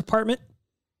their art department.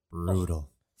 Brutal.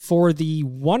 For the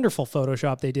wonderful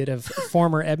Photoshop they did of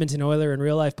former Edmonton Oiler and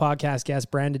Real Life podcast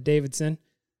guest Brandon Davidson.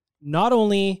 Not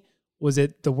only was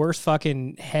it the worst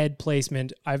fucking head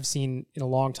placement I've seen in a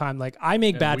long time. Like, I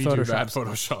make bad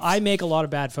Photoshops. I make a lot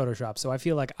of bad Photoshops, so I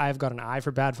feel like I've got an eye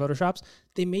for bad Photoshops.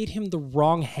 They made him the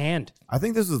wrong hand. I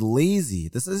think this was lazy.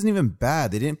 This isn't even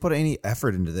bad. They didn't put any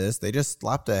effort into this. They just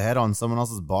slapped a head on someone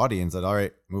else's body and said, all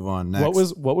right, move on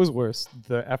next. What was worse,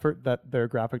 the effort that their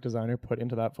graphic designer put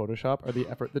into that Photoshop or the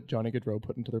effort that Johnny Gaudreau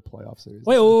put into their playoff series?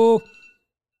 Wait-oh.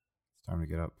 It's time to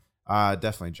get up.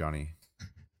 Definitely Johnny.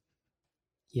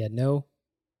 He had nothing.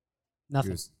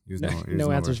 He was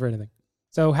no answers for anything.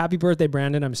 So happy birthday,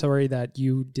 Brandon. I'm sorry that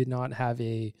you did not have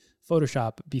a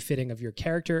Photoshop befitting of your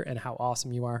character and how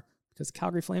awesome you are, because the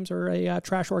Calgary Flames are a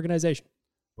trash organization.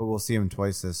 But we'll see him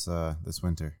twice this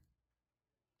winter.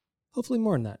 Hopefully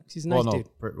more than that. He's a nice dude.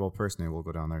 Personally, we'll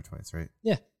go down there twice, right?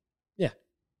 Yeah.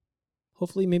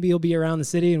 Hopefully maybe he'll be around the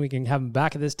city and we can have him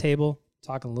back at this table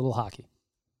talking a little hockey.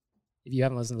 If you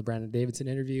haven't listened to the Brandon Davidson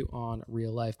interview on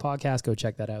Real Life Podcast, go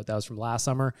check that out. That was from last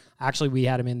summer. Actually, we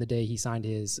had him in the day he signed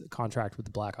his contract with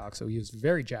the Blackhawks, so he was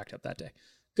very jacked up that day.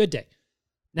 Good day.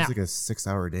 Now, It's like a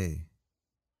 6-hour day.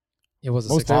 it was a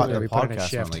Most 6 hour day. the We put in a podcast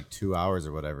shift. went like 2 hours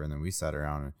or whatever, and then we sat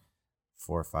around and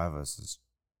 4 or 5 of us just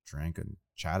drank and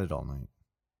chatted all night.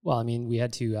 Well, I mean, we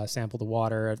had to sample the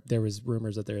water. There was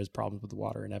rumors that there is problems with the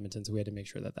water in Edmonton, so we had to make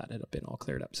sure that had been all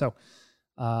cleared up. So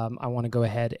I want to go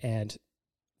ahead and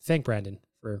thank Brandon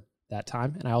for that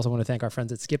time. And I also want to thank our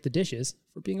friends at Skip the Dishes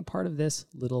for being a part of this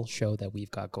little show that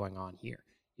we've got going on here.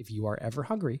 If you are ever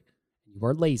hungry, and you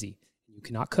are lazy, and you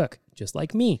cannot cook, just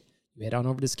like me, you head on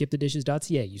over to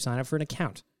skipthedishes.ca. You sign up for an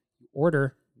account. You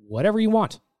order whatever you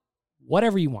want.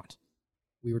 Whatever you want.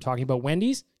 We were talking about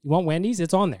Wendy's. You want Wendy's?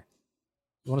 It's on there.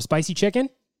 You want a spicy chicken?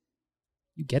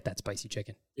 You get that spicy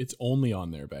chicken. It's only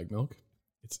on there, Bag Milk.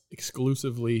 It's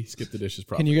exclusively Skip the Dishes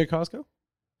product. Can you get Costco?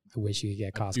 I wish you could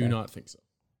get Costco. I do not think so.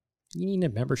 You need a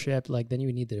membership. Like, then you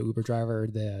would need the Uber driver,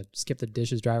 the Skip the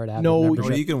Dishes driver to have No, a Or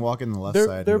membership. you can walk in the left They're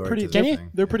side. they're and go pretty. right to the They're,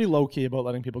 thing. they're pretty low key about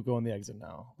letting people go in the exit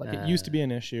now. Like it used to be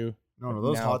an issue. No,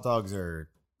 those now- hot dogs are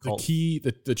The key,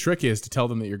 the trick is to tell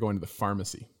them that you're going to the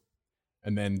pharmacy,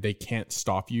 and then they can't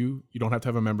stop you. You don't have to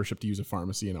have a membership to use a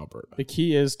pharmacy in Alberta. The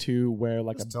key is to wear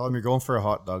like Just tell them you're going for a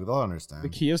hot dog. They'll The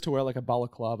understand. key is to wear like a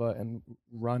balaclava and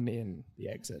run in the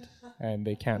exit, and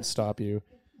they can't stop you.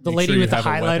 The Make lady sure you with the have a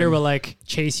highlighter weapon. will like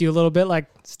chase you a little bit, like,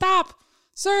 stop,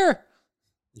 sir.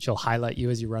 And she'll highlight you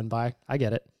as you run by. I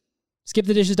get it.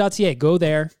 Skipthedishes.ca. Go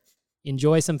there.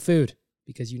 Enjoy some food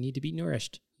because you need to be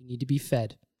nourished. You need to be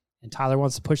fed. And Tyler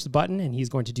wants to push the button, and he's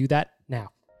going to do that now.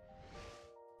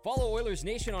 Follow Oilers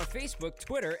Nation on Facebook,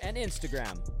 Twitter, and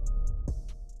Instagram.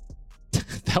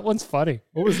 That one's funny.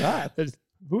 What was that?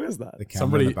 Who is that? The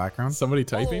camera in the background. Somebody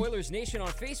Follow typing. Oilers Nation on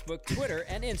Facebook, Twitter,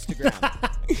 and Instagram.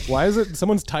 Why is it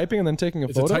someone's typing and then taking a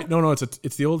It's a photo? no.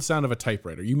 It's the old sound of a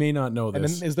typewriter. You may not know And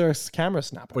this, then is there a camera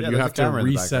snap? but Yeah, you there's have a to camera in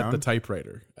the reset the background.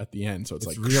 typewriter at the end, so it's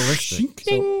It's like realistic. shink. So,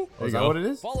 There Oh, you is that go. what it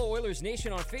is? Follow Oilers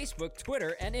Nation on Facebook,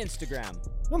 Twitter, and Instagram.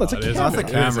 no, that's Oh, a it is. camera. That's a It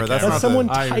is camera. That's That's not someone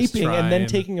the, I was typing and then trying.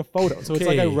 taking a photo. So it's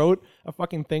like I Okay. wrote a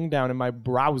fucking thing down in my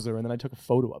browser and then I took a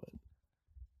photo of it.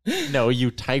 No,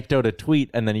 you typed out a tweet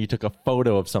and then you took a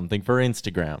photo of something for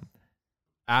Instagram.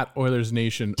 At Oilers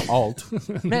Nation alt.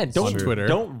 Man, On Twitter.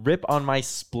 don't rip on my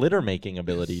splitter making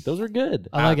ability. Those are good.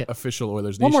 I like at it. Official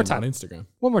Oilers One Nation more time. on Instagram.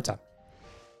 One more time.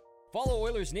 Follow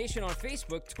Oilers Nation on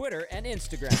Facebook, Twitter, and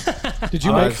Instagram. Did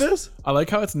you Uh, make this? I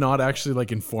like how it's not actually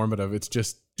like informative. It's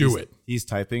just do it. He's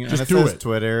typing, Just and it do says it.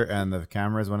 Twitter, and the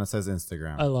camera is when it says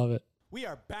Instagram. I love it. We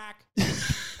are back.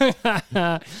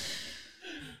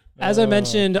 As I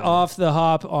mentioned off the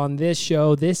hop on this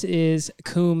show, this is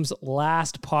Coombs'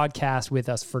 last podcast with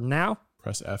us for now.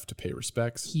 Press F to pay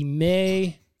respects. He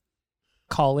may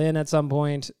call in at some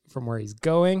point from where he's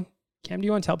going. Cam, do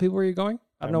you want to tell people where you're going?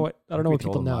 I don't know what We people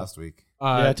told him know. last week.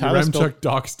 Yeah, Tyler Yaremchuk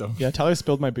doxed him. Yeah, Tyler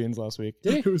spilled my beans last week.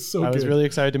 It was so I good. was really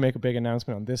excited to make a big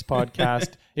announcement on this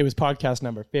podcast. It was podcast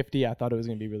number 50. I thought it was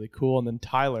going to be really cool. And then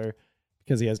Tyler,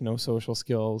 because he has no social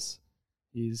skills,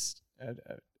 he's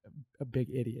a big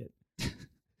idiot,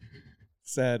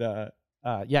 said,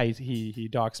 he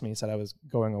doxed me, said I was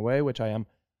going away, which I am.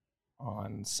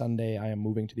 On Sunday, I am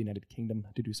moving to the United Kingdom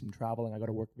to do some traveling. I got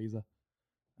a work visa.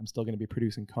 I'm still going to be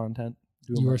producing content.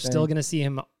 Doing You my are still thing. going to see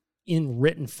him in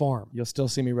written form. You'll still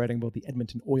see me writing about the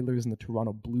Edmonton Oilers and the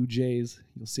Toronto Blue Jays.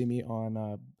 You'll see me on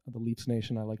the Leafs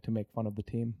Nation. I like to make fun of the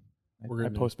team. I We're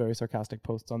gonna- post very sarcastic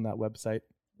posts on that website.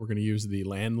 We're going to use the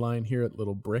landline here at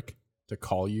Little Brick to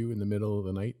call you in the middle of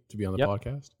the night to be on the Yep.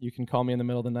 podcast. You can call me in the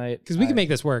middle of the night. Because we can make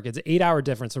this work. It's an 8-hour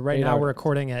difference. So right 8 now hour we're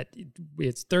recording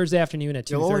it's Thursday afternoon at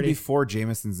He'll only be 2:30. 4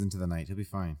 Jamesons into the night. He'll be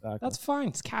fine. That's fine.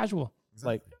 It's casual.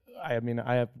 Like, I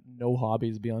have no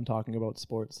hobbies beyond talking about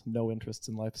sports, no interests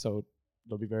in life. So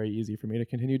it'll be very easy for me to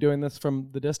continue doing this from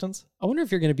the distance. I wonder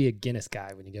if you're going to be a Guinness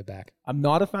guy when you get back. I'm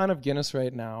not a fan of Guinness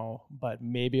right now, but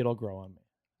maybe it'll grow on me.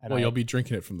 And Well, you'll be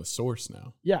drinking it from the source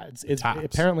now. Yeah, it's taps.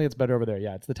 apparently it's better over there.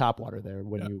 Yeah, it's the tap water there.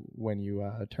 When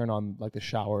you turn on like the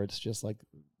shower, it's just like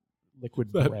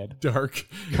liquid That bread dark,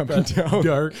 coming down.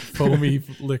 dark, foamy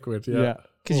liquid. Yeah. Yeah.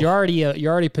 Because you're already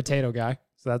a potato guy.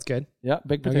 So that's good. Yeah,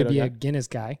 big Now you're potato. going to be guy. a Guinness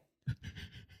guy.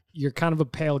 You're kind of a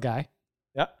pale guy.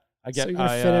 Yeah, I get. So you're going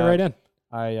to I, fit it right in.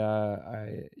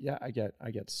 I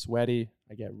get sweaty.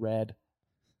 I get red.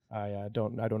 I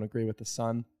don't agree with the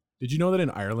sun. Did you know that in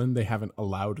Ireland they haven't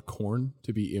allowed corn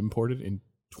to be imported in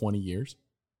 20 years?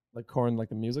 Like corn, like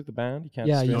the music, the band. You can't.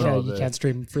 Yeah, stream you it. can't, the- you can't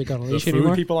stream Freak on a the Leash food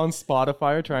anymore. People on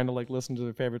Spotify are trying to like listen to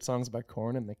their favorite songs by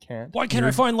Corn, and they can't. Why can't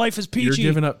I find Life is You're Peachy?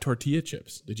 giving up tortilla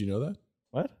chips. Did you know that?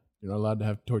 What? You're not allowed to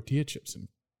have tortilla chips in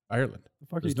Ireland. The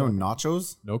fuck are There's you no doing?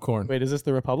 nachos? No corn. Wait, is this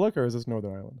the Republic or is this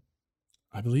Northern Ireland?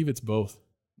 I believe it's both.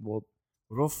 Well,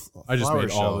 What about I just flour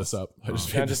made all shells? this up. I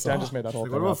just Dan made this just, Dan up. just made that whole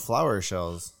Like, thing what about up. flour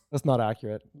shells? That's not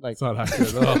accurate. Like It's not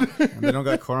accurate at all. And they don't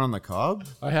got corn on the cob?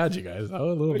 I had you guys.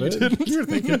 Oh, a little bit.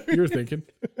 You were thinking.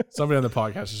 Somebody on the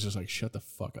podcast is just like, shut the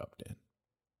fuck up, Dan.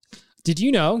 Did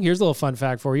you know, here's a little fun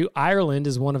fact for you, Ireland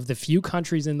is one of the few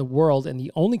countries in the world and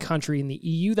the only country in the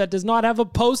EU that does not have a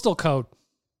postal code.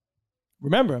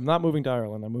 Remember, I'm not moving to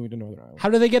Ireland. I'm moving to Northern Ireland. How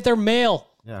do they get their mail?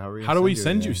 Yeah, how do we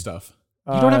send you stuff?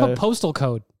 You don't have a postal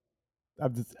code.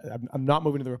 I'm not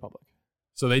moving to the Republic.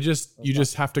 So you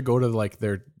just have to go to like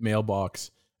their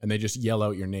mailbox and they just yell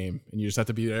out your name and you just have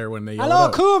to be there when they yell Hello, it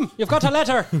out. Coom, you've got a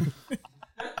letter.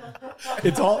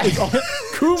 It's all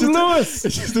Coom Lewis.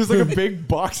 It's just, there's like a big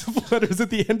box of letters at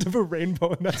the end of a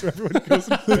rainbow, and that's where everyone goes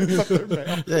and picks up their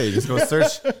mail. Yeah, you just go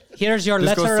search. Here's your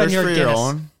Just go letter search and your for Guinness. your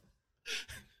own.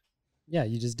 Yeah,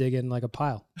 you just dig in like a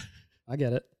pile. I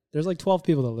get it. There's like 12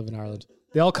 people that live in Ireland.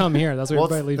 They all come here. That's where Well,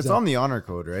 everybody leaves. it's at. on the honor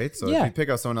code, right? So Yeah. if you pick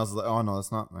up someone else's, oh no,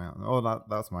 that's not mine. Oh,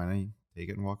 that's mine. I take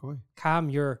it and walk away. Cam,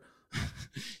 your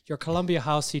Columbia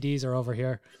House CDs are over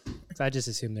here. 'Cause I just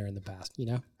assume they're in the past, you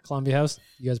know? Columbia House,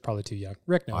 you guys are probably too young.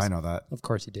 Rick knows. I know that. Of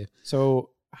course you do. So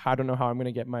I don't know how I'm going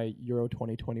to get my Euro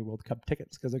 2020 World Cup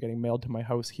tickets because they're getting mailed to my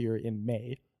house here in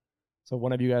May. So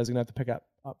one of you guys is going to have to pick up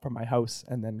from my house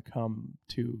and then come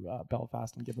to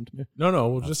Belfast and give them to me. No,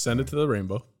 we'll just send it to the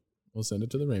Rainbow. We'll send it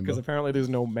to the Rainbow. Because apparently there's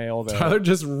no mail there. Tyler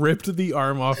just ripped the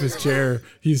arm off his chair.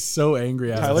 He's so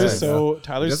angry at Tyler's us.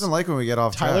 He doesn't like when we get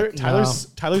off track.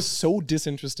 Tyler's so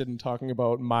disinterested in talking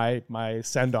about my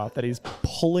send off that he's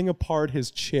pulling apart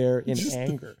his chair in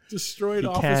anger. Destroyed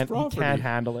off his property. He can't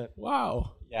handle it.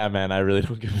 Wow. Yeah, man, I really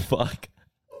don't give a fuck.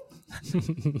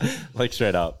 Like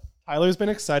straight up. Tyler's been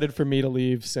excited for me to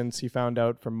leave since he found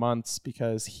out for months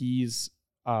because he's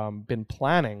been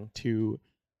planning to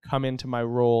come into my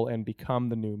role and become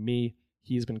the new me.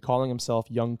 He's been calling himself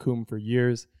Young Coom for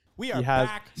years. We are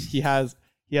back. He has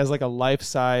like a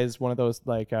life-size one of those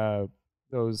like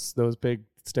those big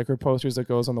sticker posters that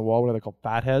goes on the wall. What are they called?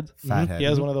 Fatheads. Fathead. He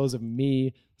has one of those of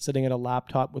me sitting at a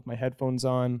laptop with my headphones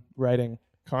on, writing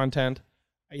content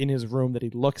in his room that he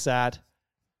looks at,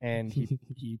 and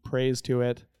he prays to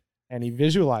it, and he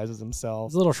visualizes himself.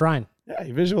 It's a little shrine. Yeah,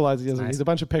 he visualizes. Nice. He's a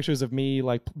bunch of pictures of me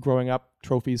like growing up,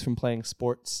 trophies from playing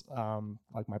sports,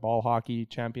 like my ball hockey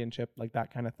championship, like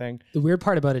that kind of thing. The weird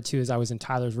part about it too is I was in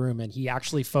Tyler's room and he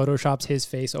actually photoshops his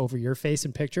face over your face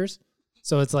in pictures.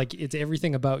 So it's like, it's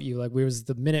everything about you. Like we was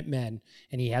the Minutemen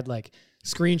and he had like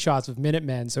screenshots of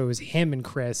Minutemen. So it was him and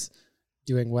Chris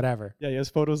doing whatever. Yeah, he has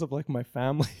photos of like my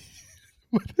family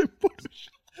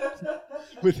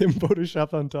with him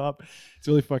photoshopped on top. It's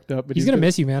really fucked up. But He's going to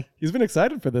miss you, man. He's been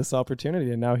excited for this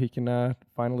opportunity, and now he can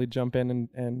finally jump in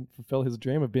and fulfill his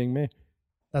dream of being me.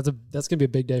 That's going to be a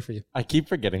big day for you. I keep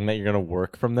forgetting that you're going to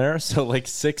work from there. So like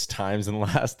 6 times in the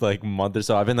last like month or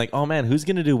so, I've been like, oh man, who's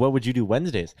going to do what would you do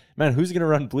Wednesdays? Man, who's going to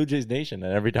run Blue Jays Nation?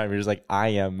 And every time you're just like, I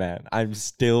am, man. I'm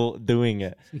still doing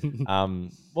it.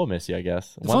 We'll miss you, I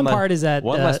guess. The fun part is that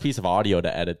one less piece of audio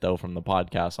to edit though from the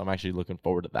podcast. So I'm actually looking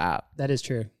forward to that. That is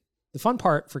true. The fun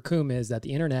part for Coom is that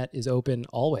the internet is open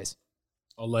always.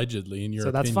 Allegedly, in your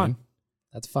So that's opinion. fun.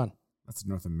 That's fun. That's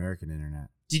North American internet.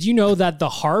 Did you know that the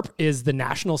harp is the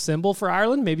national symbol for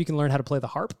Ireland? Maybe you can learn how to play the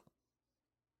harp.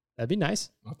 That'd be nice.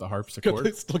 Not the harpsichord.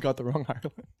 They still got the wrong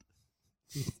Ireland.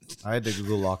 I had to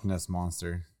Google Loch Ness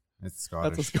Monster. It's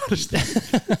Scottish. That's a Scottish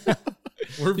thing.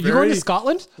 You're going to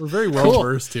Scotland? We're very well Cool.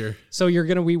 versed here. So you're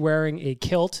going to be wearing a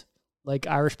kilt like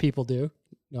Irish people do.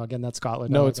 No, again, that's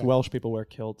Scotland. No, Oh, it's okay. Welsh people wear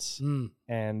kilts, Mm.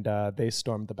 and they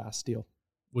stormed the Bastille.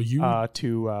 Will you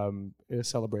to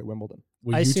celebrate Wimbledon?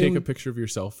 will I you take assume- a picture of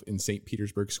yourself in St.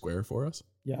 Petersburg Square for us?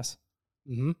 Yes.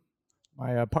 Mm-hmm.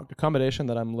 My accommodation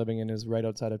that I'm living in is right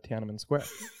outside of Tiananmen Square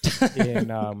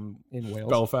in Wales.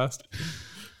 Belfast.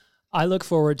 I look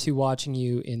forward to watching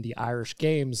you in the Irish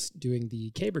games doing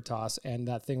the caber toss and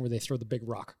that thing where they throw the big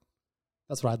rock.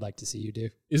 That's what I'd like to see you do.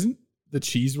 Isn't the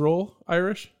cheese roll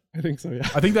Irish? I think so, yeah.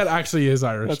 I think that actually is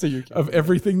Irish. That's a UK. Of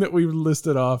everything that we've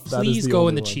listed off, that is Please the go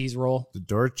in only the one. cheese roll. The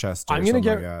Dorchester. I'm or gonna something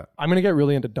get like that. I'm gonna get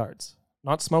really into darts.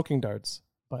 Not smoking darts,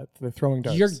 but the throwing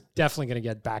darts. You're definitely going to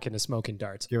get back into smoking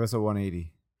darts. Give us a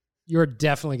 180. You're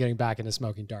definitely getting back into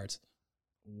smoking darts.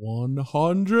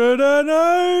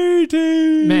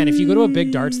 180. Man, if you go to a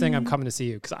big darts thing, I'm coming to see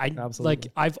you because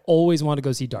Absolutely. I've always wanted to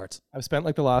go see darts. I've spent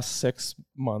like the last 6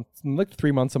 months, like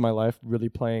 3 months of my life, really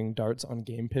playing darts on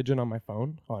Game Pigeon on my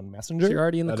phone on Messenger. So you're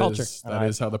already in the culture. That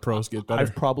is how the pros get better.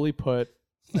 I've probably put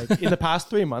like in the past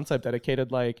 3 months, I've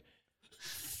dedicated like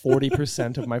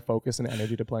 40% of my focus and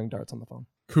energy to playing darts on the phone.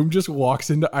 Coom just walks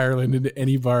into Ireland into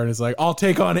any bar and is like, I'll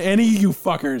take on any of you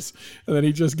fuckers. And then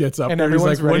he just gets up And there. He's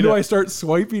everyone's like, when ready do to- I start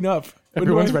swiping up? When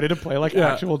do Everyone's I-" ready to play like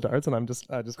Yeah. actual darts, and I just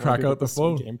Crack wanna do out the this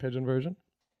phone. Game Pigeon version.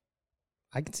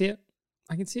 I can see it.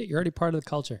 You're already part of the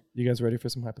culture. You guys ready for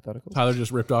some hypotheticals? Tyler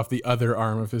just ripped off the other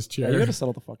arm of his chair. Yeah, you got to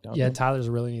settle the fuck down. Yeah, man. Tyler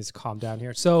really needs to calm down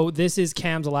here. So this is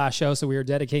Cam's last show, so we are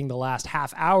dedicating the last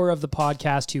half hour of the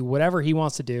podcast to whatever he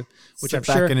wants to do, which Sit I'm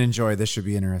back sure and enjoy. This should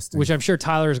be interesting. which I'm sure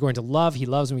Tyler is going to love. He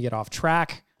loves when we get off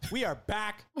track. We are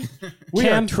back. We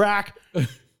are on track.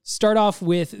 Start off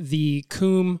with the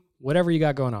Coom, whatever you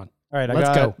got going on. All right, Let's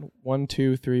I got go. 1,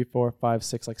 2, 3, 4, 5,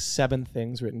 6, like 7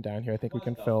 things written down here. I think we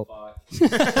can fill.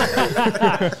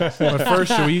 But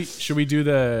first, should we do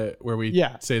the where we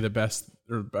Yeah. say the best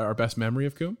or our best memory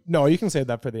of Coom? No, you can save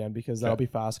that for the end because that'll Okay.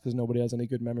 be fast because nobody has any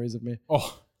good memories of me.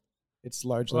 Oh, It's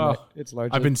largely. well, It's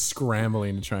largely. I've been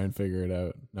scrambling to try and figure it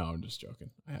out. No, I'm just joking.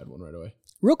 I had one right away.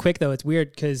 Real quick, though, it's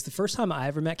weird because the first time I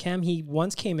ever met Cam, he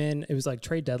once came in, it was like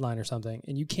trade deadline or something,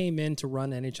 and you came in to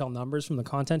run NHL numbers from the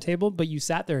content table, but you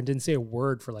sat there and didn't say a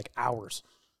word for like hours.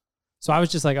 So I was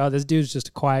just like, oh, this dude's just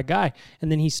a quiet guy.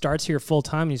 And then he starts here full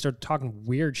time and he started talking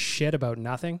weird shit about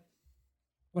nothing.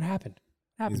 What happened?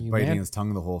 What happened He's to you, biting man? his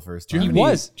tongue the whole first Do you time. have He any,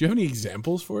 was. Do you have any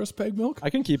examples for us, Peg Milk?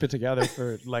 I can keep it together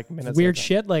for like minutes. Weird at a time.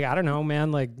 shit? Like, I don't know,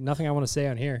 man. Like, nothing I want to say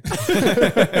on here.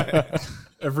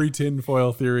 Every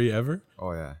tinfoil theory ever.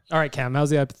 Oh yeah. All right, Cam, how's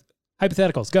the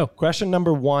hypotheticals? Go. Question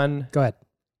number 1. Go ahead.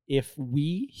 If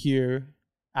we here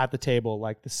at the table,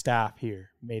 like the staff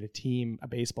here, made a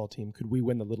baseball team, could we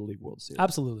win the Little League World Series?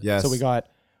 Absolutely. Yes. So we got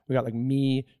like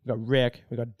me, we got Rick,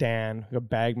 we got Dan, we got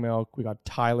Bag Milk, we got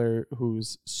Tyler,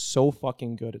 who's so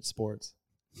fucking good at sports.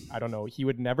 I don't know. He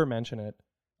would never mention it.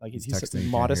 Like he's such a texting,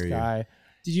 can't modest hear you. guy.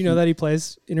 Did you know that he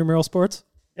plays intramural sports?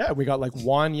 Yeah, we got like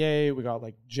Wanye, we got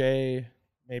like Jay,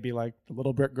 maybe like the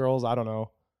Little Brick Girls. I don't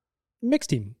know. Mixed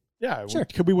team. Yeah, Sure.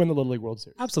 could we win the Little League World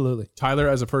Series? Absolutely. Tyler,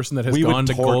 as a person that has We would gone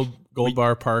to torch- Gold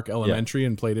Bar Park Elementary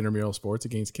and played intramural sports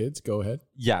against kids, go ahead.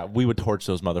 Yeah, we would torch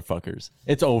those motherfuckers.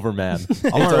 It's over, man. It's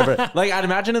over. Like, I'd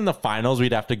imagine in the finals,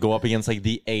 we'd have to go up against like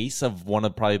the ace of one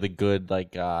of probably the good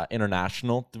like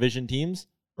international division teams,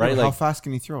 right? How Like, fast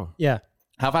can he throw? Yeah.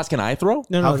 how fast can I throw?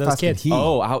 No, How those fast can kids. he?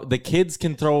 Oh, how the kids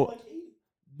can throw.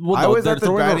 Well, I no, was they're at the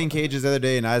throwing batting cages the other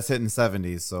day and I was hitting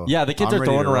 70s. So Yeah, the kids I'm are ready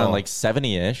throwing to around roll. like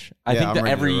 70-ish. I Yeah, think I'm that ready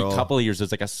to every roll. couple of years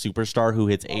there's like a superstar who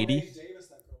hits 80.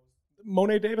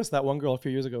 Monet Davis, that one girl a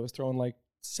few years ago, was throwing like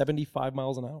 75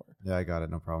 miles an hour. Yeah, I got it.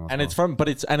 No problem. And it's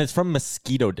from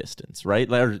mosquito distance, right?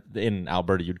 Like, in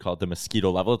Alberta, you'd call it the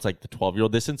mosquito level. It's like the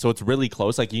 12-year-old distance, so it's really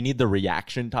close. Like, you need the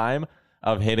reaction time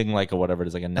of hitting like a whatever it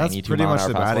is, like a 92 That's pretty mile much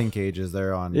an the hour fastball. batting cages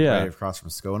there on Yeah. right across from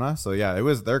Scona. So yeah,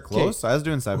 they're close. I was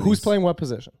doing 70s. Who's playing what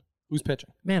position? Who's pitching?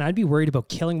 Man, I'd be worried about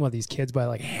killing one of these kids by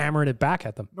like hammering it back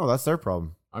at them. No, that's their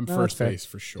problem. I'm No, first that's fair. base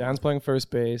for sure. Dan's playing first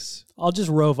base. I'll just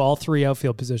rove all 3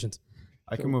 outfield positions.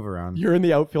 I can move around. You're in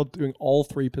the outfield doing all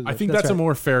 3 positions. I think that's a right.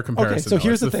 more fair comparison. Okay, so though.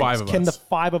 here's It's the thing. 5 of Can us. the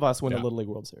 5 of us win Yeah. the Little League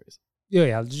World Series?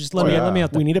 Yeah, just let me yeah. let me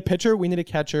out there. We need a pitcher. We need a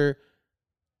catcher.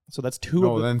 So that's 2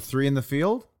 No, of the. then 3 in the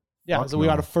field? Yeah, Fuck so we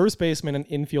no. got a first baseman, an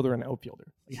infielder, and an outfielder.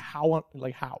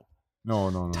 Like how? No.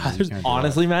 You Tyler's- can't do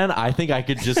Honestly, man, I think I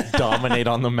could just dominate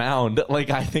on the mound. Like,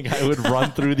 I think I would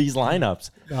run through these lineups.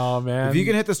 Oh man! that. If you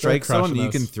can hit the strike They're zone, crushing you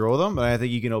us. can throw them, but I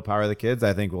think you can overpower the kids.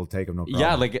 I think we'll take them no problem.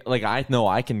 Yeah, like I know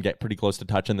I can get pretty close to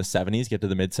touch in the 70s, get to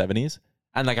the mid 70s,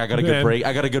 and like I got a good Man. break.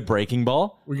 I got a good breaking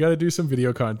ball. We got to do some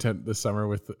video content this summer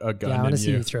with a gun Yeah, I want and to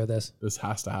see you. you throw this. This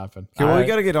has to happen. Okay, well, we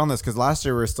got to get on this because last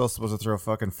year we were still supposed to throw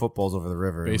fucking footballs over the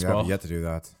river. And we Baseball. haven't yet to do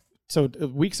that. So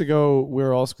weeks ago, we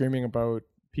were all screaming about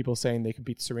people saying they could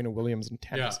beat Serena Williams in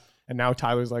tennis. Yeah. And now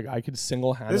Tyler's like, I could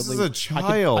single-handedly. This is a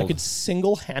child. I could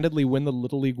single-handedly win the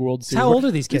Little League World Series. How old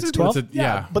are these kids? It's 12?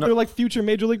 yeah. But they're like future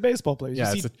Major League Baseball players. Yeah,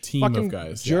 You it's see a team of fucking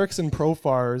guys, Jerks and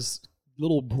Profar's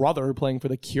little brother playing for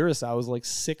the Curacao is like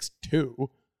 6'2",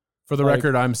 For the Like-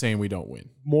 record, I'm saying we don't win.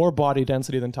 more body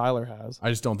density than Tyler has. I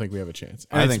just don't think we have a chance.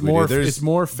 I And think it's we do. more. There's- It's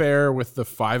more fair with the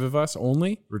 5 of us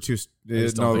only. We're too. just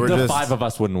don't No, think we're The just 5 of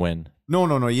us wouldn't win. No.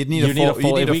 You'd need You a need a full.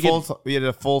 full- You if need we a full. We had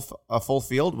a full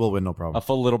field. We'll win no A problem.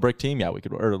 full Little Brick team, yeah, we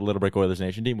could, or a Little Brick Oilers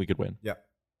Nation team, we could win. Yeah.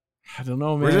 I don't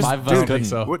know, man. We're just 5 of us I don't think couldn't.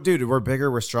 so. What, dude? We're bigger.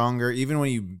 We're stronger. Even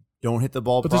when you don't hit the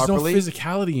ball But there's no properly,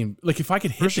 physicality in. Like if I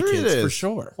could hit for the sure kids, it is. for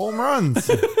sure. Home runs.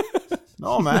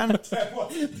 No, man.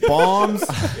 Bombs.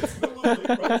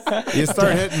 You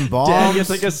start hitting bombs. Dan gets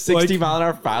like a 60 mile an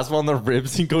hour fastball on the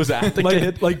ribs and goes at the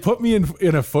kid. Like put me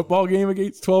in a football game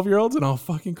against 12-year-olds and I'll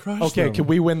fucking crush Okay, them. can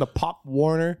we win the Pop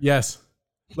Warner? Yes.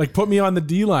 Like put me on the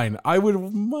D line. I would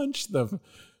munch them.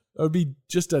 That would be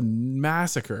just a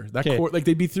massacre. That Okay. like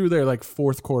they'd be through their like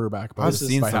 4th quarterback. by I've this-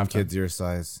 seen by some halftime. kids your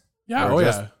size. Yeah, Or oh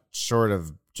just yeah. short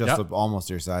of just Yep. almost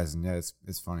your size, and yeah,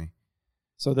 it's funny.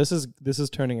 So this is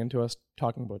turning into us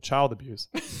talking about child abuse.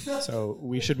 So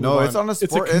we should move No, on. it's on a It's a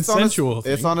sport. consensual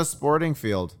It's thing. on a sporting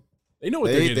field. They know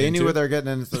what they're getting They into. knew what they're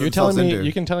getting into. You're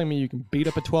telling me you can beat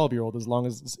up a 12-year-old as long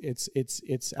as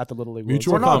it's at the Little League.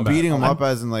 Mutual We're not combat. beating him up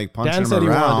as in like punching Dan him said he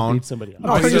wanted to around. beat somebody else.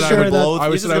 No, he's pretty just sure gonna that- blow.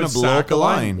 I He's said just I gonna would blow up sack the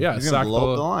line. Yeah, he's sack gonna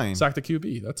blow up the line. Sack the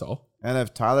QB. That's all. And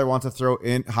if Tyler wants to throw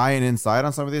in high and inside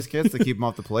on some of these kids to keep them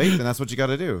off the plate, then that's what you got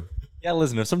to do. Yeah,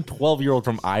 listen, if some 12-year-old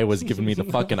from Iowa's giving me the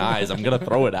fucking eyes, I'm going to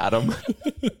throw it at him.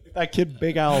 That kid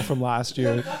Big Al from last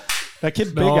year. That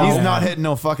kid Big No. Al. He's not hitting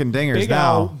no fucking dingers Big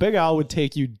now. Big Al would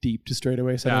take you deep to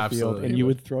straightaway center Yeah, field, absolutely. and you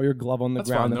would throw your glove on the That's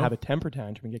ground fine, and though. have a temper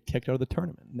tantrum and get kicked out of the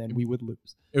tournament, and then we would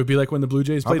lose. It would be like when the Blue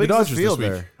Jays How played the big's Dodgers the field this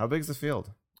week. there? How big's the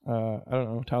field? I don't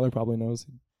know. Tyler probably knows.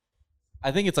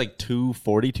 I think it's like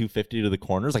 240, 250 to the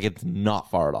corners. Like, it's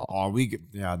not far at all. Oh,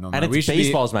 no. And we it's should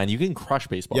baseballs, man. You can crush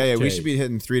baseballs. Yeah, we Okay. should be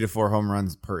hitting 3 to 4 home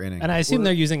runs per inning. And I assume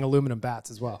they're using aluminum bats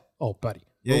as well. Oh, buddy.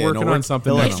 We're working on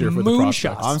something next year for the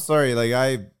Moonshots. prospects. I'm sorry, like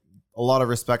a lot of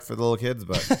respect for the little kids,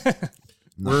 but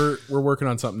We're working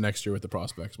on something next year with the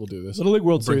prospects. We'll do this. Little League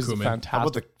World Bring Series is Koeman. fantastic. how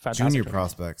about the fantastic junior tournament.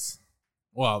 prospects?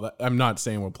 Well, I'm not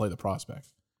saying we'll play the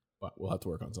prospects, but we'll have to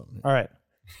work on something. Here. All right.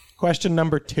 Question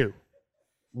number 2.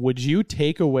 Would you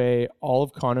take away all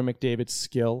of Connor McDavid's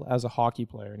skill as a hockey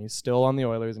player, and he's still on the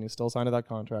Oilers and he's still signed to that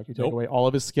contract? You take Nope. away all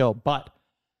of his skill, but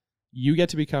you get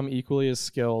to become equally as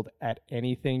skilled at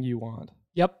anything you want.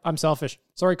 Yep, I'm selfish.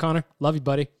 Sorry, Connor. Love you,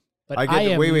 buddy. But I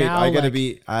get am wait. now I got to like-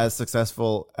 be as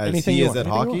successful as Anything he you is want. at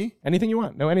Anything you hockey. want. Anything you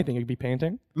want. No, anything. It could be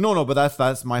painting. No, but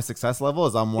that's my success level.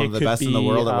 Is I'm one of It the could best in the be,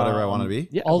 world at whatever I want to be.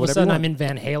 Yeah, all of a whatever sudden you I'm want. in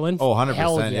Van Halen. Oh,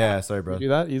 Hell 100%. Yeah, sorry, bro. You do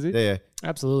that easy? Yeah.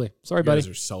 Absolutely. Sorry, You buddy. guys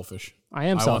are selfish. I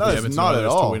am I want selfish. the No, it's Edmonton not at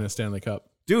Oilers all. to win a Stanley Cup.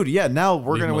 Dude, yeah, now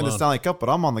we're Leave going to him win the alone. Stanley Cup, but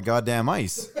I'm on the goddamn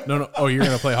ice. No. Oh, you're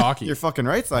gonna play hockey. You're fucking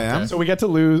right, I am. So we get to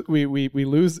lose. We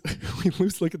lose. We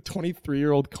lose like a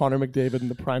 23-year-old Connor McDavid in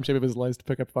the prime shape of his life to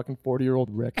pick up fucking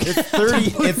 40-year-old Rick. It's 30.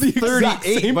 It's the exact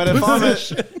 38. same But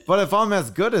position. if I'm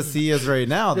as good as he is right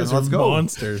now, then You guys let's are go.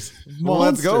 monsters. Well,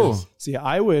 let's go. Monsters. See,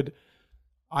 I would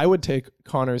take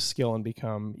Connor's skill and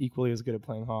become equally as good at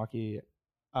playing hockey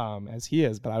as he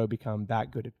is, but I would become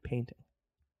that good at painting,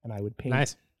 and I would paint.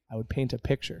 Nice. I would paint a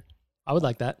picture I would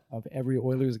like that. of every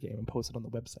Oilers game and post it on the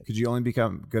website. Could you only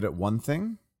become good at one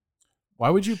thing? Why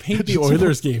would you paint the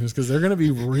Oilers games? Because they're gonna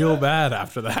be real bad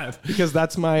after that. Because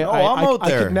that's my. No, I I'm out I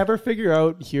there. could never figure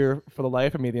out here for the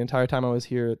life of me the entire time I was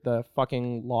here the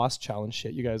fucking Lost Challenge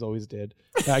shit you guys always did.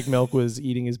 Bag Milk was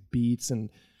eating his beets and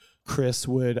Chris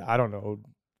would, I don't know,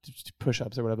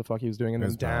 push-ups or whatever the fuck he was doing, and It then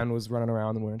was Dan bad. was running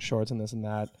around and wearing shorts and this and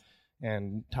that,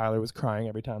 and Tyler was crying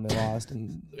every time they lost,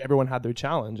 and everyone had their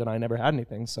challenge, and I never had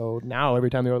anything. So now every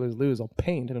time the Oilers lose, I'll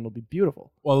paint and it'll be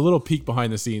beautiful. Well, a little peek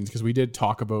behind the scenes because we did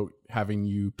talk about having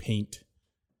you paint.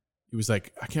 It was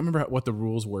like I can't remember what the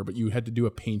rules were, but you had to do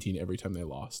a painting every time they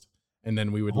lost, and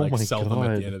then we would Oh like my sell them at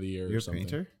God. the end of the year. You're or a something.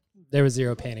 painter? There was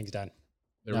 0 paintings done.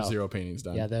 There was No. 0 paintings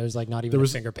done. Yeah, there was like not even There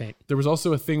was- a finger paint. There was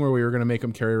also a thing where we were going to make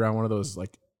them carry around one of those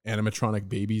like animatronic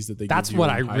babies that they. That's give you what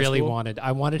in I high really school. wanted.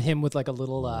 I wanted him with like a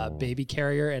little baby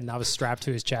carrier, and I was strapped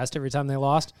to his chest every time they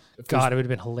lost. If God, there's- it would have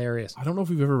been hilarious. I don't know if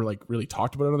we've ever like really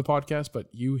talked about it on the podcast, but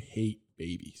you hate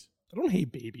babies. I don't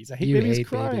hate babies. I hate You babies hate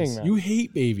crying. babies. man. You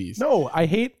hate babies. No, I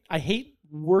hate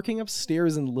working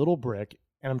upstairs in Little Brick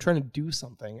and I'm trying to do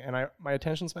something and my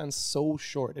attention span's so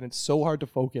short and it's so hard to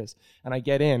focus and I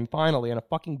get in finally and a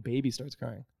fucking baby starts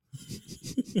crying.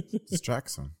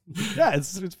 Distracts him. Yeah,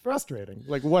 it's frustrating.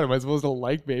 Like, what am I supposed to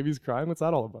like babies crying? What's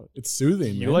that all about? It's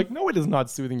soothing. You're man. like, no, it is not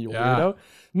soothing, you Yeah. weirdo.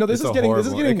 No, this It's is a getting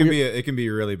horrible- weird. It can be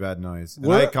really bad noise. And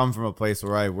We're- I come from a place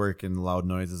where I work in loud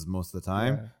noises most of the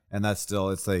time, Yeah. and that's still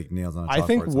it's like nails on a I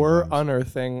think chalkboard we're sometimes.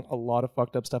 unearthing a lot of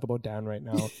fucked up stuff about Dan right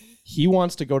now. He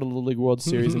wants to go to the Little League World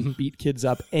Series and beat kids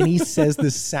up, and he says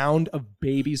the sound of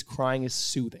babies crying is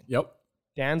soothing. Yep.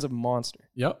 Dan's a monster.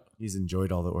 Yep. He's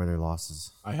enjoyed all the Oiler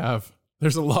losses. I have.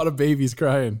 There's a lot of babies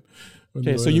crying. when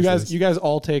Okay, the so you Oilers guys, lose.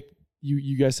 all take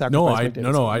you guys sacrifice. No, McDavid's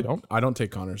skill. I You don't. I don't take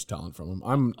Connor's talent from him.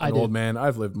 I'm I an did. old man.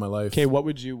 I've lived my life. Okay,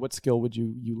 what skill would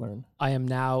you learn? I am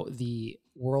now the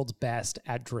world's best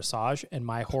at dressage, and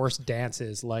my horse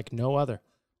dances like no other.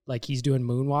 Like he's doing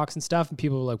moonwalks and stuff, and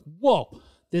people are like, "Whoa,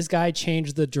 this guy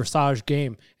changed the dressage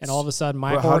game!" And all of a sudden,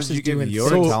 my Well, how horse did is you give doing your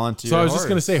things. talent to So your I was just horse?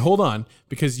 going to say, hold on,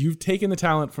 because you've taken the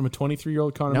talent from a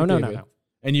 23-year-old Connor No, McDavid, no.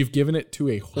 and you've given it to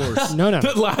a horse No. that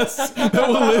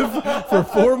will live for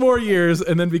 4 more years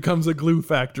and then becomes a glue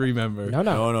factory member. No.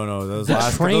 No. Those The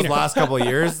last trainer. couple of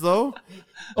years though,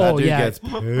 Oh, that dude yeah. gets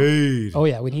paid. Oh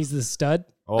yeah, when he's the stud,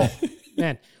 Oh,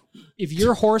 man. If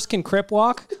your horse can crip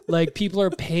walk, like people are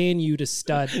paying you to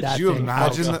stud that could you thing.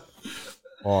 imagine that?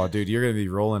 Oh, dude, you're gonna be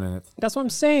rolling in it. That's what I'm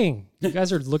saying. You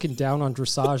guys are looking down on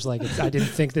dressage like I didn't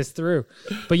think this through.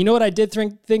 But you know what I did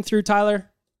think through,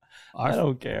 Tyler? I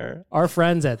don't care. Our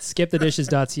friends at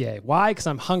skipthedishes.ca. Why? Because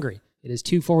I'm hungry. It is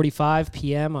 2:45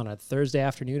 p.m. on a Thursday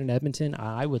afternoon in Edmonton.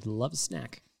 I would love a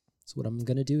snack. That's what I'm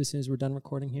going to do as soon as we're done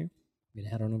recording here. I'm going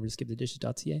to head on over to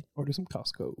skipthedishes.ca. Order some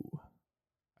Costco.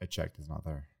 I checked. It's not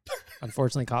there.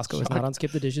 Unfortunately, Costco is not on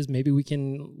Skip the Dishes. Maybe we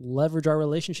can leverage our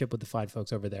relationship with the fine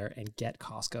folks over there and get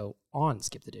Costco on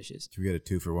Skip the Dishes. Can we get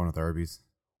a 2-for-1 with Arby's?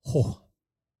 Oh,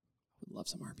 I would love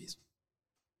some Arby's.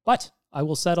 But I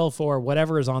will settle for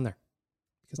whatever is on there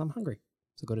because I'm hungry.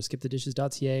 So go to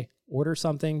skipthedishes.ca, order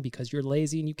something because you're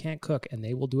lazy and you can't cook, and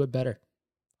they will do it better.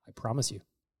 I promise you.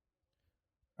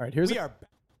 All right,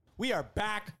 we are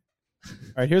back. All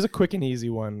right, here's a quick and easy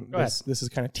one. This is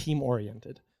kind of team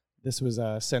oriented. This was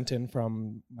sent in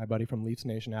from my buddy from Leafs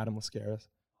Nation, Adam Lascaris.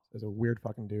 He's a weird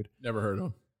fucking dude. Never heard of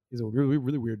him. He's a really,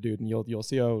 really weird dude, and you'll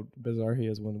see how bizarre he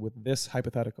is with this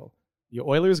hypothetical. The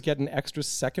Oilers get an extra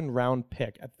second-round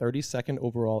pick at 32nd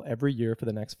overall every year for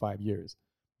the next 5 years.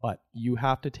 But you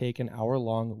have to take an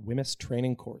hour-long Wimmis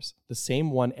training course, the same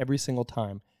one every single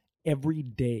time, every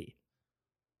day,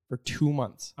 for 2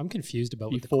 months. I'm confused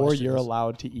about what the before question you're is.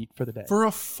 allowed to eat for the day. For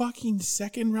a fucking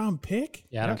second-round pick?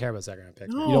 Yeah, I don't care about second-round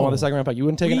picks. No. You don't want the second-round pick. You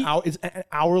wouldn't take an hour. It's an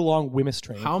hour-long Wimmis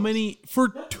training. How many? For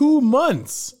 2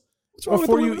 months. What's wrong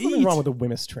before with you What's eat? wrong with the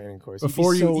Wimmis training course?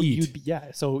 Before you eat.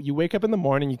 So you wake up in the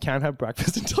morning, you can't have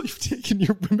breakfast until you've taken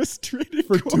your Wimmis training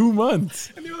For course. 2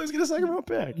 months. And the Oilers get a second-round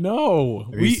pick. No.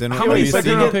 Have you seen How what- many have you seen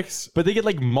second-round what- picks? But they get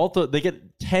like they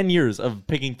get 10 years of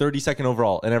picking 32nd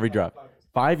overall in every draft.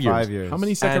 5 years. 5 years. How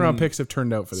many second-round And picks have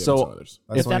turned out for the so- Edmonton Oilers?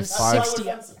 That's only That's 5.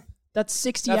 60. That's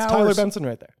 60 That's hours. Tyler Benson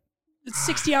right there. It's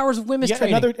 60 hours of Wimmis Yeah,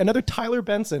 training. another Tyler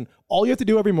Benson. All you have to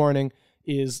do every morning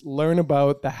is learn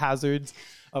about the hazards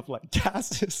of like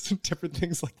gases and different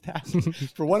things like that.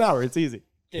 For 1 hour, it's easy.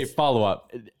 Okay, follow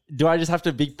up. Do I just have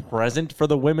to be present for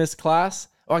the Wimmis class?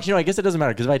 Oh, actually, no, I guess it doesn't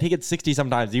matter because if I take it 60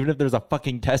 sometimes, even if there's a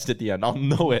fucking test at the end, I'll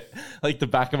know it like the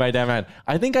back of my damn hand.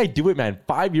 I think I do it, man.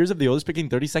 5 years of the Oilers picking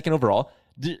 32nd overall.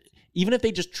 Even if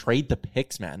they just trade the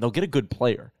picks, man, they'll get a good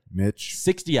player. Mitch.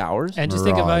 60 hours. And just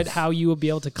think Mirage. about how you will be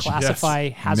able to classify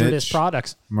hazardous Mitch.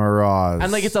 products. Mirage.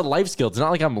 And like it's a life skill. It's not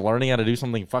like I'm learning how to do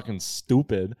something fucking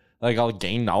stupid. Like I'll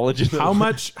gain knowledge. How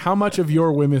much of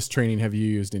your Wimmis training have you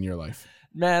used in your life?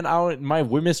 Man, my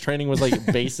Wimmis training was like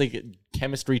basic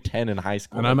chemistry 10 in high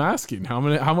school. And I'm asking, how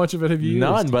much of it have you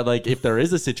None, used? but like if there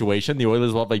is a situation, the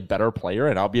Oilers will have a better player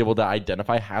and I'll be able to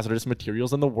identify hazardous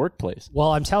materials in the workplace.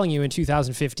 Well, I'm telling you, in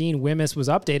 2015, Wimmis was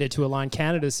updated to align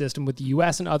Canada's system with the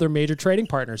U.S. and other major trading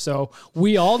partners. So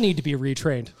we all need to be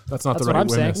retrained. That's not That's the what right I'm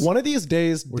saying. Wimmis. One of these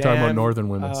days, We're talking about Dan, Northern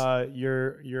Wimmis.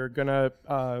 You're gonna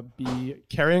be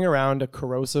carrying around a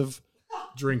corrosive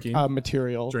Drinking.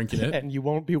 material, Drinking it. and you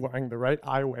won't be wearing the right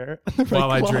eyewear and the right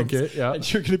While I gloves. drink it, yeah.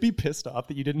 And you're gonna be pissed off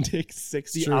that you didn't take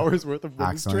 60 True. hours worth of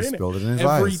women's accidentally training. spilled it in his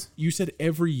every eyes. you said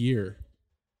every year.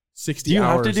 60 Do you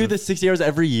hours. have to do of- the 60 hours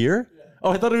every year?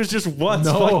 Oh, I thought it was just once.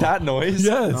 No. Fuck that noise.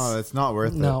 Yes. No, it's not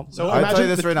worth No. it. So I'll tell imagine you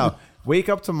this the- right now. Wake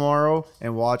up tomorrow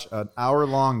and watch an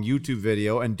hour-long YouTube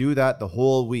video and do that the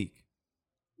whole week.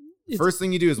 First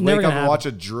thing you do is never wake up gonna and watch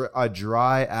a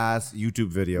dry-ass YouTube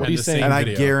video. What are you the saying? same And I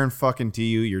video. guarantee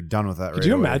you, you're done with that Could right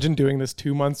you away. imagine doing this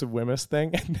 2 months of Wimmis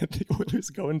thing and then the Oilers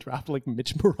go and draft like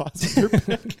Mitch Moroz with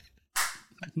your pick?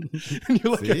 And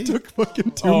you're like, I See? took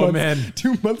fucking 2 Oh, months, man.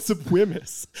 2 months of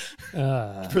Wimmis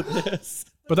for this.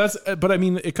 But I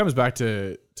mean, it comes back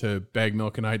to Bag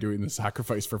Milk and I doing the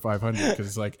sacrifice for 500 because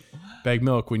it's like Bag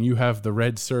Milk, when you have the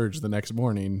red surge the next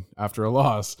morning after a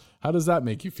loss, how does that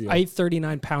make you feel? I ate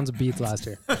 39 pounds of beets last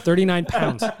year. 39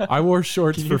 pounds. I wore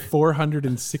shorts for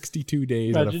 462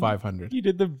 days out of Imagine 500. You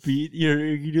did the beat,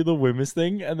 you do the Wimmis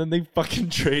thing, and then they fucking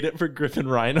trade it for Griffin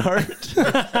Reinhardt.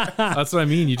 That's what I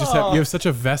mean. You have such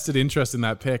a vested interest in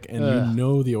that pick, and you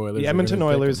know the Oilers. The are Edmonton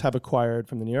gonna pick Oilers him. have acquired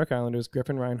from the New York Islanders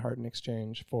Griffin Reinhardt in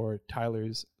exchange for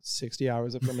Tyler's 60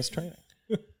 hours of Wimmis training.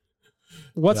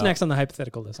 What's Yeah. next on the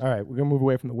hypothetical list? All right, we're going to move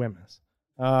away from the Wimmis.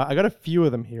 I got a few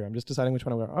of them here. I'm just deciding which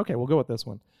one I'm going. Okay, we'll go with this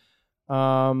one.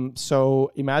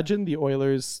 So imagine the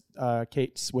Oilers,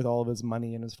 Cates, with all of his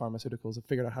money and his pharmaceuticals, have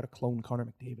figured out how to clone Connor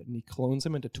McDavid, and he clones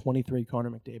him into 23 Connor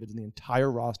McDavids, and the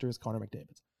entire roster is Connor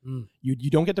McDavids. You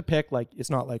don't get to pick, like, it's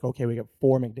not like, okay, we got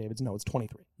 4 McDavids. No, it's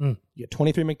 23. You get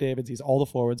 23 McDavids. He's all the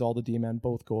forwards, all the D-men,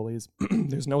 both goalies.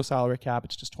 There's no salary cap.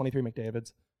 It's just 23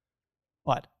 McDavids.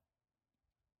 But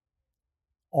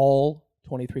all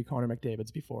 23 Connor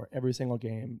McDavids before every single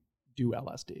game do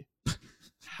LSD.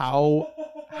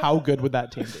 How good would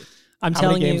that team be? I'm How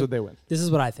telling many games you, would they win? this is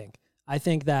what I think. I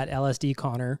think that LSD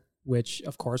Connor, which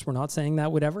of course we're not saying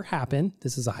that would ever happen.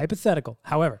 This is a hypothetical.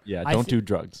 However, Yeah, I don't do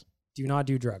drugs. do not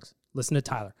do drugs. Listen to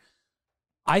Tyler.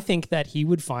 I think that he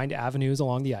would find avenues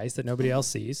along the ice that nobody else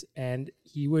sees, and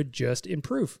he would just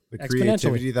improve The exponentially.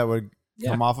 creativity that would Yeah.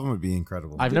 come off him would be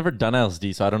incredible. I've never done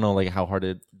LSD, so I don't know like how hard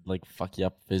it like fuck you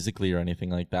up physically or anything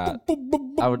like that.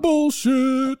 I would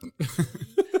Bullshit.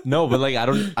 no, but like I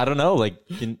don't know. Like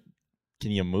can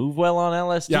you move well on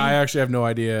LSD? Yeah, I actually have no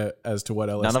idea as to what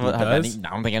LSD None of us have does. any. I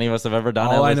don't think any of us have ever done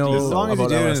All LSD. I know As long as you about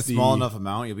do it in a LSD small enough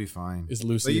amount, you'll be fine. is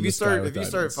Lucy Like in if the you Sky start with if you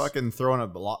start Diamonds. fucking throwing a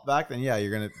lot back, then yeah,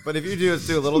 you're gonna. But if you do it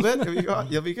a little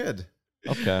bit, you'll be good.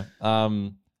 Okay.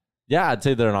 Yeah, I'd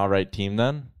say they're an all right team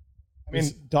then. I mean,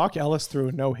 Doc Ellis threw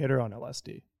a no-hitter on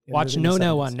LSD. Watch in the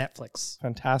No 70s. on Netflix.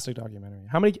 Fantastic documentary.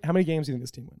 How many games do you think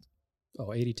this team wins?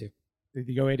 Oh, 82. Did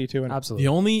you go 82? And Absolutely. The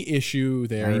only issue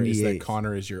there is that 98.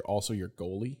 Connor is also your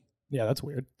goalie. Yeah, that's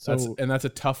weird. So That's a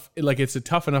tough, it's a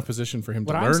tough enough position for him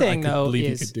What to I'm learn. saying, I could though, believe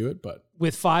he is- could do it, but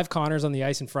With 5 Connors on the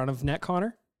ice in front of net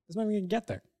Connor, he's not even going to get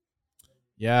there.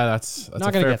 yeah, that's Not a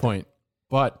gonna fair get there. point.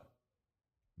 But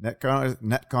Net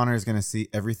Connor is gonna see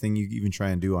everything you even try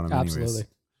and do on him. Absolutely. Anyways.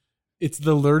 it's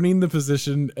the learning the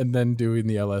position and then doing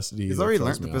the LSD. He's that already throws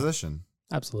learned the me off. position.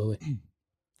 Absolutely.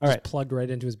 All Just right. plugged right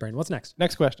into his brain. What's next?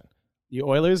 next question. The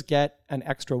Oilers get an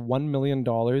extra $1 million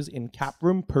in cap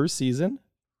room per season,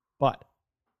 but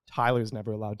Tyler's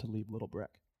never allowed to leave Little Brick.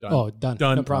 Done. Oh, done.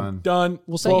 Done. No problem. Done.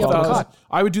 We'll set you up with 12,000. Cod.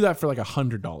 I would do that for like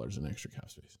 $100 in extra cap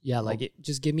space. Yeah, like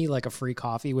just give me like a free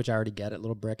coffee, which I already get at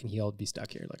Little Brick, and he'll be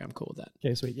stuck here. Like I'm cool with that.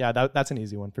 Okay, sweet. Yeah, that's an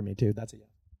easy one for me too. That's a yes.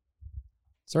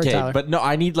 Sorry, Okay, Tyler. but no,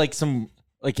 I need like some.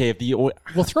 Okay, if the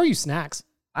we'll throw you snacks.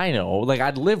 I know, like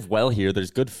I'd live well here.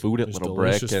 There's good food at There's Little Brick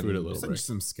delicious and food at Little Send you Brick.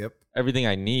 some skip. everything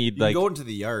I need. You Like can go into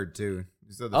the yard too.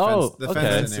 So the Oh, fence, the okay.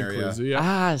 fenced That's area. inclusive,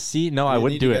 yeah. see, no, I You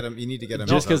wouldn't need to do get it. him- you need to get him.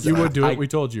 Just 'cause You would do I- it. We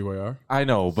told you, AR. I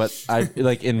know, but I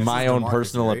like in my is own democracy,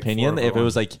 personal right? opinion, For if it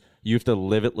was everyone. like you have to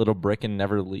live at Little Brick and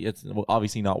never leave, it's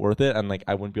obviously not worth it. And like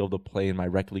I wouldn't be able to play in my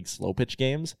rec league slow pitch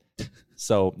games,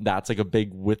 so that's like a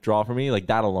big withdrawal for me. Like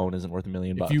that alone isn't worth $1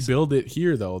 million. If you build it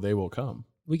here, though, they will come.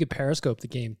 We could periscope the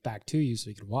game back to you so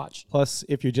you can watch. Plus,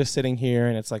 if you're just sitting here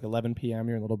and it's like 11 p.m.,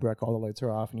 you're in Little Brick, all the lights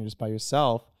are off, and you're just by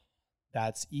yourself,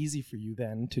 that's easy for you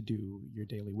then to do your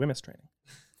daily Wimmis training.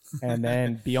 And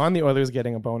then beyond the Oilers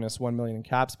getting a bonus $1 million in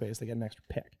cap space, they get an extra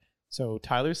pick. So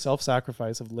Tyler's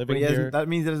self-sacrifice of But living he here. hasn't, that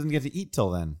means he doesn't get to eat till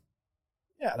then.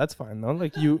 Yeah, that's fine though.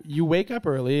 Like you wake up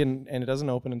early and it doesn't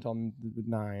open until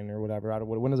 9 or whatever.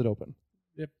 When does it open?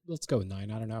 Yep, let's go with 9.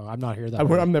 I don't know. I'm not here that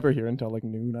I'm early. never here until like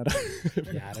noon. I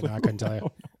don't, Yeah, I don't know. I couldn't tell you.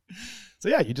 So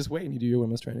yeah, you just wait and you do your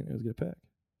women's training. It was a good pick.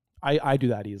 I do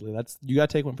that easily. That's you got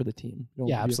to take one for the team. Don't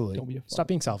Yeah, be a- absolutely. don't be a Stop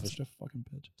being selfish. Just a fucking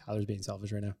bitch. Tyler's being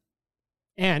selfish right now.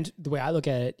 And the way I look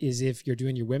at it is if you're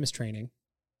doing your Wimmis training,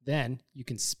 then you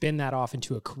can spin that off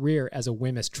into a career as a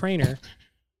Wimmis trainer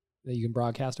that you can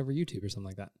broadcast over YouTube or something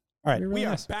like that. All right, Be really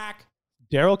nice. back.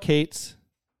 Daryl Cates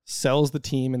sells the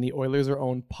team, and the Oilers are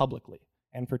owned publicly.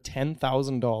 And for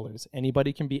 $10,000,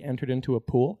 anybody can be entered into a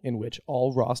pool in which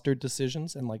all roster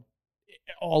decisions and like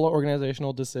all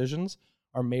organizational decisions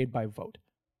are made by vote.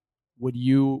 Do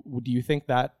you think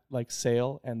that like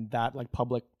sale and that like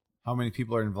public? How many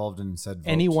people are involved in said vote?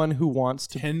 Anyone who wants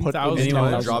to put $10,000.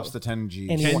 Anyone that $10,000 drops the 10 Gs.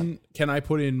 Anyone. Can I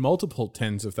put in multiple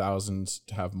tens of thousands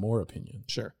to have more opinion?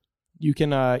 Sure. You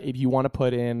can, if you want to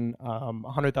put in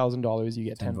 $100,000, you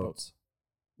get 10 votes.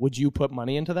 Would you put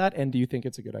money into that? And do you think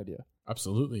it's a good idea?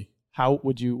 Absolutely. How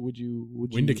would you?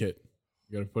 Windicate.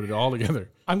 You got to put it all together.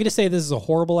 I'm going to say this is a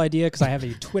horrible idea because I have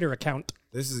a Twitter account.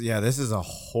 This is a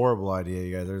horrible idea,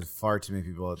 you guys. There's far too many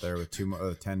people out there with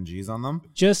 10 Gs on them.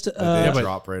 Just They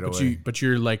drop right away. But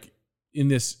you're like in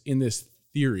this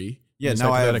theory. Yeah, in this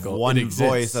now I have hypothetical, one it exists.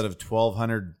 voice out of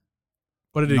 1,200.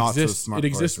 But it not so exists. smart It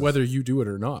exists voices. whether you do it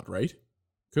or not, right?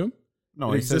 Coom? No,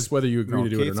 it he exists says- whether you agree no, to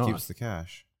do it or Cates not. keeps the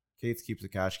cash. Cates keeps the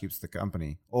cash, keeps the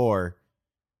company. Or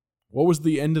what was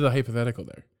the end of the hypothetical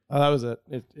there? Oh, that was it.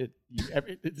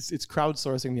 It's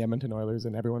crowdsourcing the Edmonton Oilers,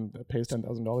 and everyone that pays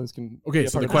 $10,000 can. Okay, be a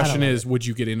so part the of it. question is, would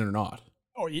you get in or not?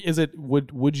 Oh, is it?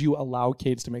 Would you allow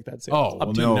Cates to make that sale? Oh,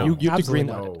 Up to no. you. You have to Absolutely green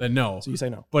no. light it. Then no. So you say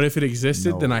no. But if it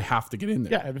existed, No. then I have to get in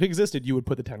there. Yeah, if it existed, you would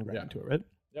put the 10 grand into it, right?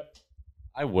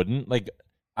 I wouldn't. Like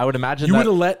I would imagine You that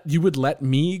would let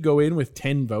me go in with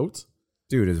 10 votes?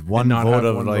 dude, is one not vote have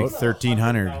of one like vote?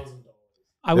 1,300. I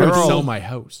I would would all- sell my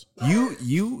house. You.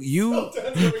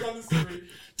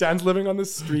 Dan's living on the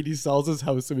street. He sells his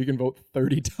house so he can vote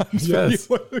 30 times Yes.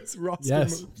 for the Oilers roster.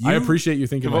 Yes. move. I appreciate you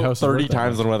thinking my vote house is 30 worth that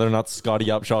times much. on whether or not Scotty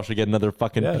Upshaw should get another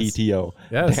fucking Yes. PTO.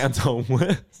 Yes. Dan's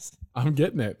homeless. I'm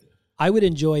getting it. I would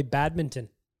enjoy badminton.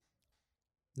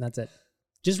 And that's it.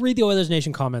 Just read the Oilers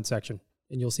Nation comment section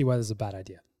and you'll see why this is a bad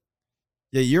idea.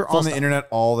 Yeah, you're Full on the stop. internet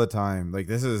all the time. Like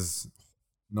this is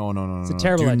no. It's a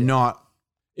terrible Do idea. not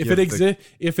If Yeah,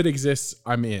 if it exists,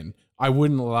 I'm in. I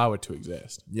wouldn't allow it to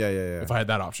exist. Yeah. If I had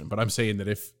that option. But I'm saying that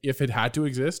if it had to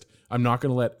exist, I'm not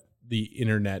going to let the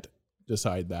internet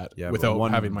decide that without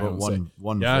having my own say.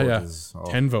 One vote is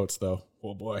 10 votes though.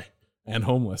 Oh boy. And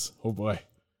homeless. Oh boy.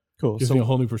 Cool. Gives me a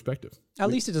whole new perspective. At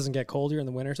least it doesn't get colder in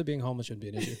the winter, so being homeless shouldn't be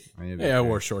an issue. Yeah, I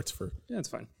wore shorts for it's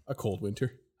fine. A cold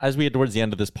winter. As we get towards the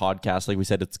end of this podcast, like we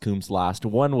said, it's Coombs last.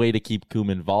 One way to keep Coombe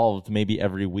involved, maybe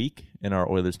every week in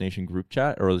our Oilers Nation group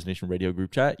chat, or Oilers Nation radio group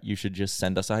chat, you should just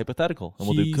send us a hypothetical. And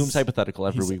we'll do Coombs hypothetical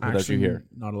every week without you here.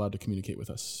 Not allowed to communicate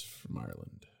with us from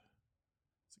Ireland.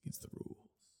 It's against the rules.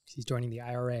 He's joining the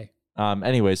IRA.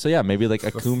 Anyway, so yeah, maybe like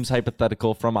a Coombs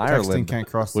hypothetical from Ireland can't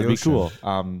cross the would be ocean.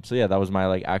 cool. So yeah, that was my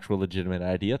like actual legitimate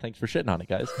idea. Thanks for shitting on it,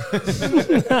 guys.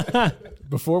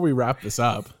 Before we wrap this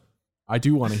up, I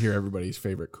do want to hear everybody's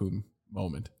favorite Coombe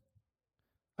moment.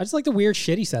 I just like the weird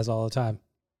shit he says all the time.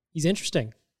 He's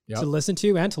interesting to listen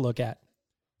to and to look at.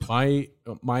 My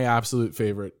absolute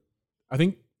favorite, I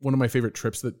think one of my favorite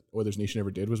trips that Oilers Nation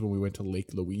ever did was when we went to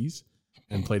Lake Louise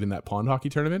and played in that pond hockey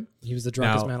tournament. He was the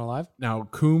drunkest man alive. Now,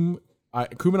 Coombe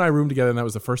and I roomed together, and that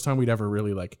was the first time we'd ever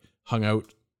really like hung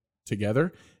out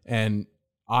together. And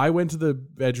I went to the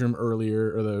bedroom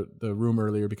earlier, or the room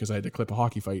earlier, because I had to clip a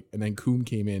hockey fight. And then Coombe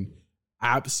came in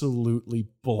absolutely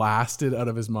blasted out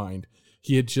of his mind.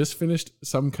 He had just finished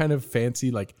some kind of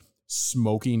fancy like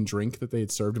smoking drink that they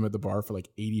had served him at the bar for like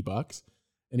 $80.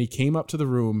 And he came up to the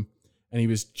room and he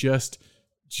was just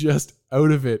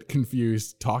out of it,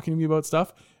 confused, talking to me about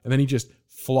stuff. And then he just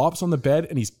flops on the bed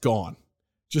and he's gone.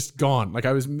 Just gone. Like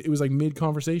it was like mid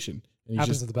conversation.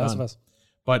 Happens to the best of us.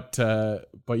 But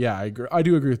yeah, I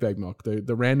do agree with Bag Milk. The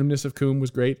randomness of Coombe was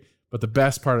great, but the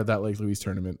best part of that Lake Louise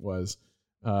tournament was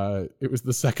it was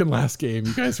the second last game.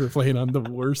 You guys were playing on the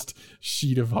worst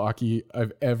sheet of hockey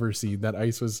I've ever seen. That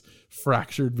ice was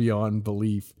fractured beyond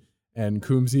belief. And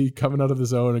Coombsy coming out of the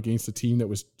zone against a team that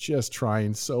was just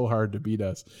trying so hard to beat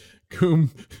us. Coombe,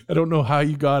 I don't know how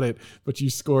you got it, but you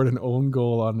scored an own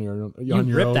goal on your own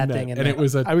net. Thing in and there. it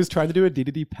was I was trying to do a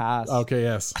DDD pass. Okay,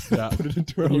 yes. Yeah. Put it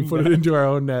into our And you own put net. it into our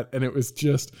own net, and it was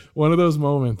just one of those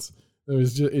moments.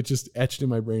 It just etched in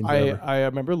my brain forever. I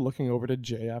remember looking over to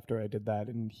Jay after I did that,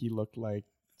 and he looked like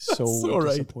so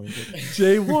right. disappointed.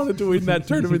 Jay wanted to win that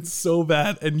tournament so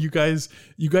bad, and you guys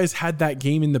had that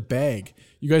game in the bag.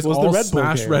 You guys Was the all Red Bull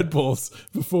smashed game. Red Bulls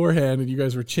beforehand, and you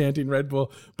guys were chanting Red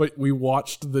Bull, but we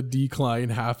watched the decline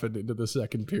happen into the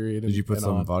second period. Did you put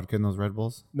some vodka in those Red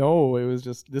Bulls? No, it was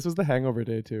just, this was the hangover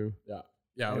day too. Yeah.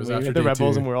 Yeah, it And was we after hit the day Red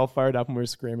Bulls, two. and we were all fired up, and we were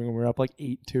screaming, and we were up like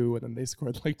 8-2, and then they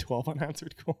scored like 12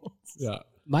 unanswered goals. Yeah.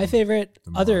 My favorite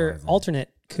other Demoralizing. alternate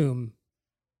Coombe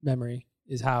memory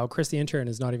is how Chris the intern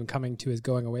is not even coming to his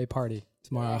going away party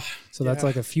tomorrow. So that's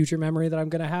like a future memory that I'm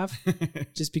going to have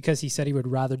just because he said he would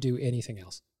rather do anything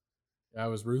else. That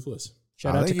was ruthless.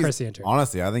 Shout I out to think Chris he's- the intern.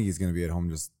 Honestly, I think he's going to be at home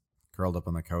just curled up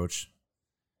on the couch.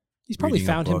 He's probably reading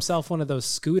a found book. himself one of those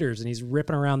scooters and he's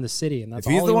ripping around the city. And that's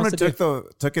If he's all the he one wants who to do.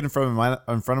 took it in front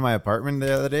of my apartment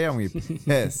the other day, I'm going to be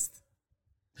pissed.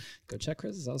 Go check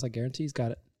Chris's house. I guarantee he's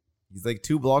got it. He's like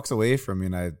 2 blocks away from me,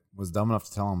 and I was dumb enough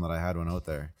to tell him that I had one out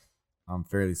there. I'm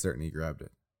fairly certain he grabbed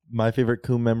it. My favorite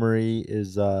Coombe memory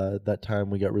is that time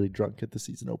we got really drunk at the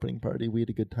season opening party. We had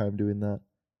a good time doing that.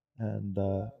 And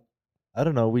I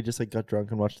don't know, we just like got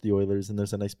drunk and watched the Oilers, and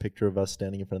there's a nice picture of us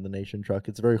standing in front of the Nation truck.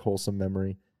 It's a very wholesome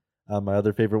memory. My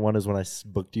other favorite one is when I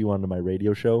booked you onto my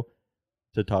radio show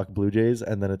to talk Blue Jays,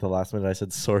 and then at the last minute I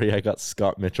said, sorry, I got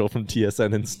Scott Mitchell from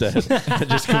TSN instead. I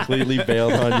just completely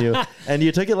bailed on you. And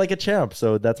you took it like a champ,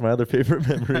 so that's my other favorite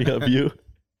memory of you.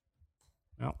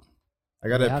 Well, I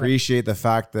got to appreciate the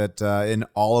fact that in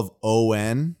all of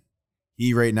ON,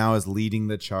 he right now is leading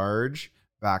the charge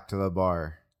back to the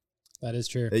bar. that is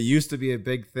true. It used to be a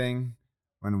big thing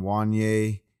when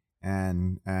Wanye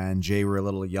and Jay were a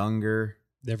little younger.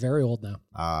 They're very old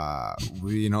now.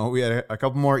 We had a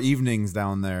couple more evenings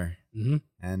down there, Mm-hmm.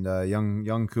 and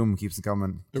young Coombe keeps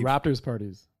coming. The Raptors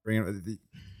parties. Bringing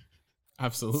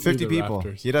Absolutely. 50 the people.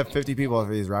 Raptors. He'd have 50 people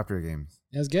for these Raptor games.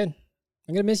 That was good.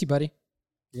 I'm going to miss you, buddy.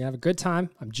 You're going to have a good time.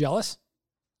 I'm jealous.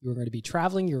 You're going to be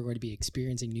traveling. You're going to be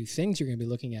experiencing new things. You're going to be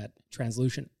looking at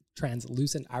translucent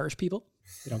Irish people.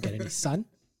 They don't get any sun.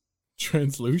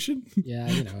 Translution? Yeah,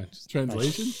 you know.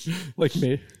 Translation? Like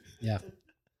me. Yeah.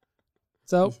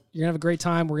 So you're going to have a great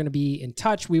time. We're going to be in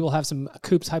touch. We will have some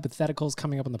Coops hypotheticals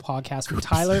coming up on the podcast from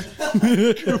Tyler.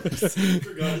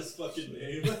 Forgot his fucking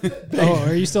name. Oh,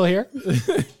 are you still here?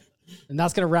 And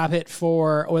that's going to wrap it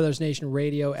for Oilers Nation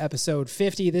Radio episode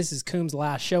 50. This is Coombs'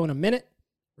 last show in a minute.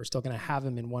 We're still going to have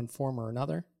him in one form or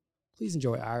another. Please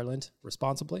enjoy Ireland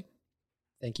responsibly.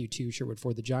 Thank you to Sherwood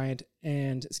Ford the Giant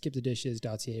and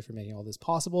skipthedishes.ca for making all this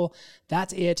possible.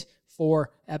 That's it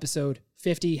for episode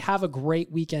 50. Have a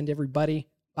great weekend, everybody.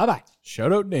 Bye-bye.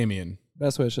 Shout out Damien.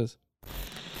 Best wishes.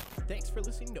 Thanks for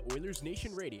listening to Oilers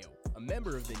Nation Radio, a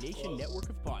member of the Nation Network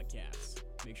of Podcasts.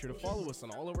 Make sure to follow us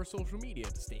on all of our social media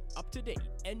to stay up to date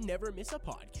and never miss a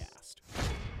podcast.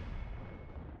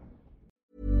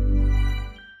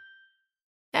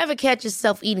 Ever catch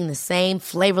yourself eating the same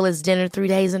flavorless dinner 3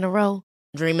 days in a row?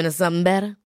 Dreaming of something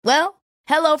better? Well,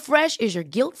 HelloFresh is your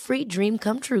guilt-free dream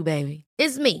come true, baby.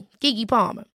 It's me, Keke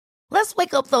Palmer. Let's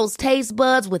wake up those taste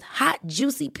buds with hot,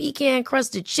 juicy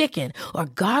pecan-crusted chicken or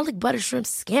garlic butter shrimp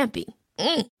scampi.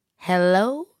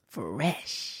 Hello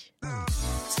Fresh.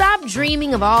 Stop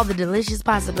dreaming of all the delicious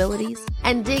possibilities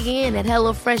and dig in at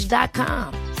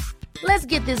HelloFresh.com. Let's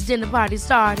get this dinner party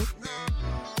started.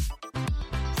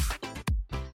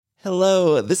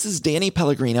 Hello, this is Danny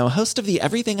Pellegrino, host of the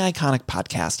Everything Iconic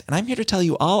podcast, and I'm here to tell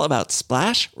you all about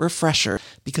Splash Refresher,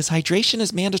 because hydration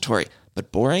is mandatory,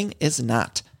 but boring is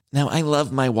not. Now, I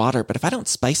love my water, but if I don't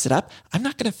spice it up, I'm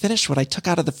not going to finish what I took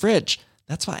out of the fridge.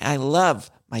 That's why I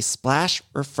love my Splash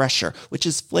Refresher, which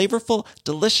is flavorful,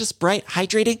 delicious, bright,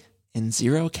 hydrating, and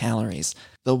 0 calories.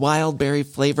 The wild berry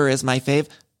flavor is my fave.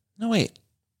 No, wait.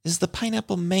 Is the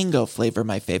pineapple mango flavor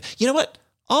my fave? You know what?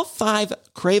 All 5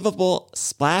 craveable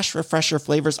Splash Refresher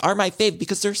flavors are my fave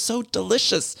because they're so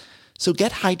delicious. So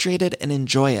get hydrated and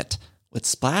enjoy it with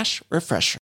Splash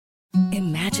Refresher.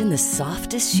 Imagine the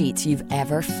softest sheets you've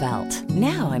ever felt.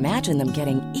 Now imagine them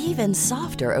getting even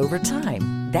softer over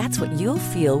time. That's what you'll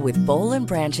feel with Boll &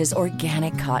 Branch's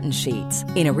organic cotton sheets.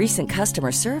 In a recent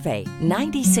customer survey,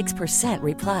 96%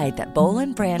 replied that Boll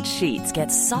 & Branch sheets get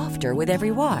softer with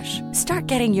every wash. Start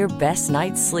getting your best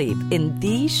night's sleep in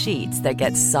these sheets that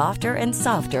get softer and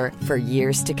softer for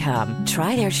years to come.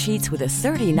 Try their sheets with a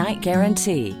 30-night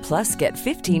guarantee. Plus, get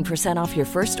 15% off your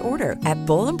first order at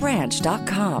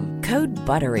bollandbranch.com. Code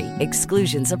BUTTERY.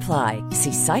 Exclusions apply.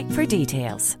 See site for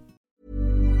details.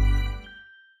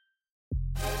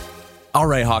 All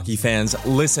right, hockey fans,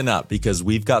 listen up because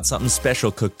we've got something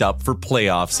special cooked up for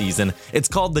playoff season. It's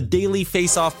called the Daily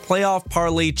Face-Off Playoff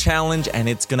Parlay Challenge, and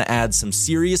it's going to add some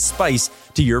serious spice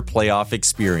to your playoff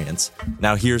experience.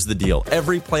 Now, here's the deal.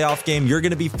 Every playoff game, you're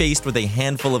going to be faced with a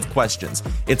handful of questions.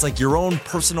 It's like your own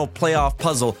personal playoff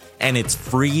puzzle, and it's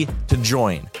free to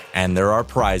join. And there are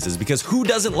prizes, because who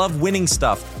doesn't love winning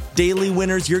stuff? Daily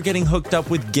winners, you're getting hooked up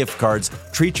with gift cards.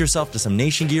 Treat yourself to some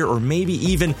Nation gear or maybe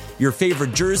even your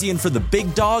favorite jersey. And for the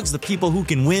big dogs, the people who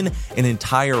can win an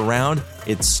entire round,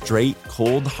 it's straight,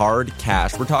 cold, hard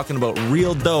cash. We're talking about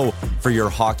real dough for your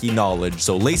hockey knowledge.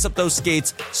 So lace up those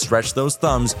skates, stretch those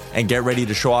thumbs, and get ready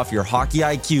to show off your hockey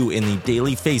IQ in the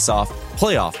Daily Face-Off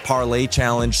Playoff Parlay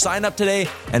Challenge. Sign up today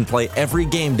and play every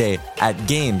game day at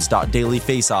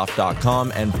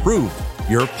games.dailyfaceoff.com and prove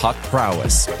your puck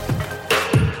prowess.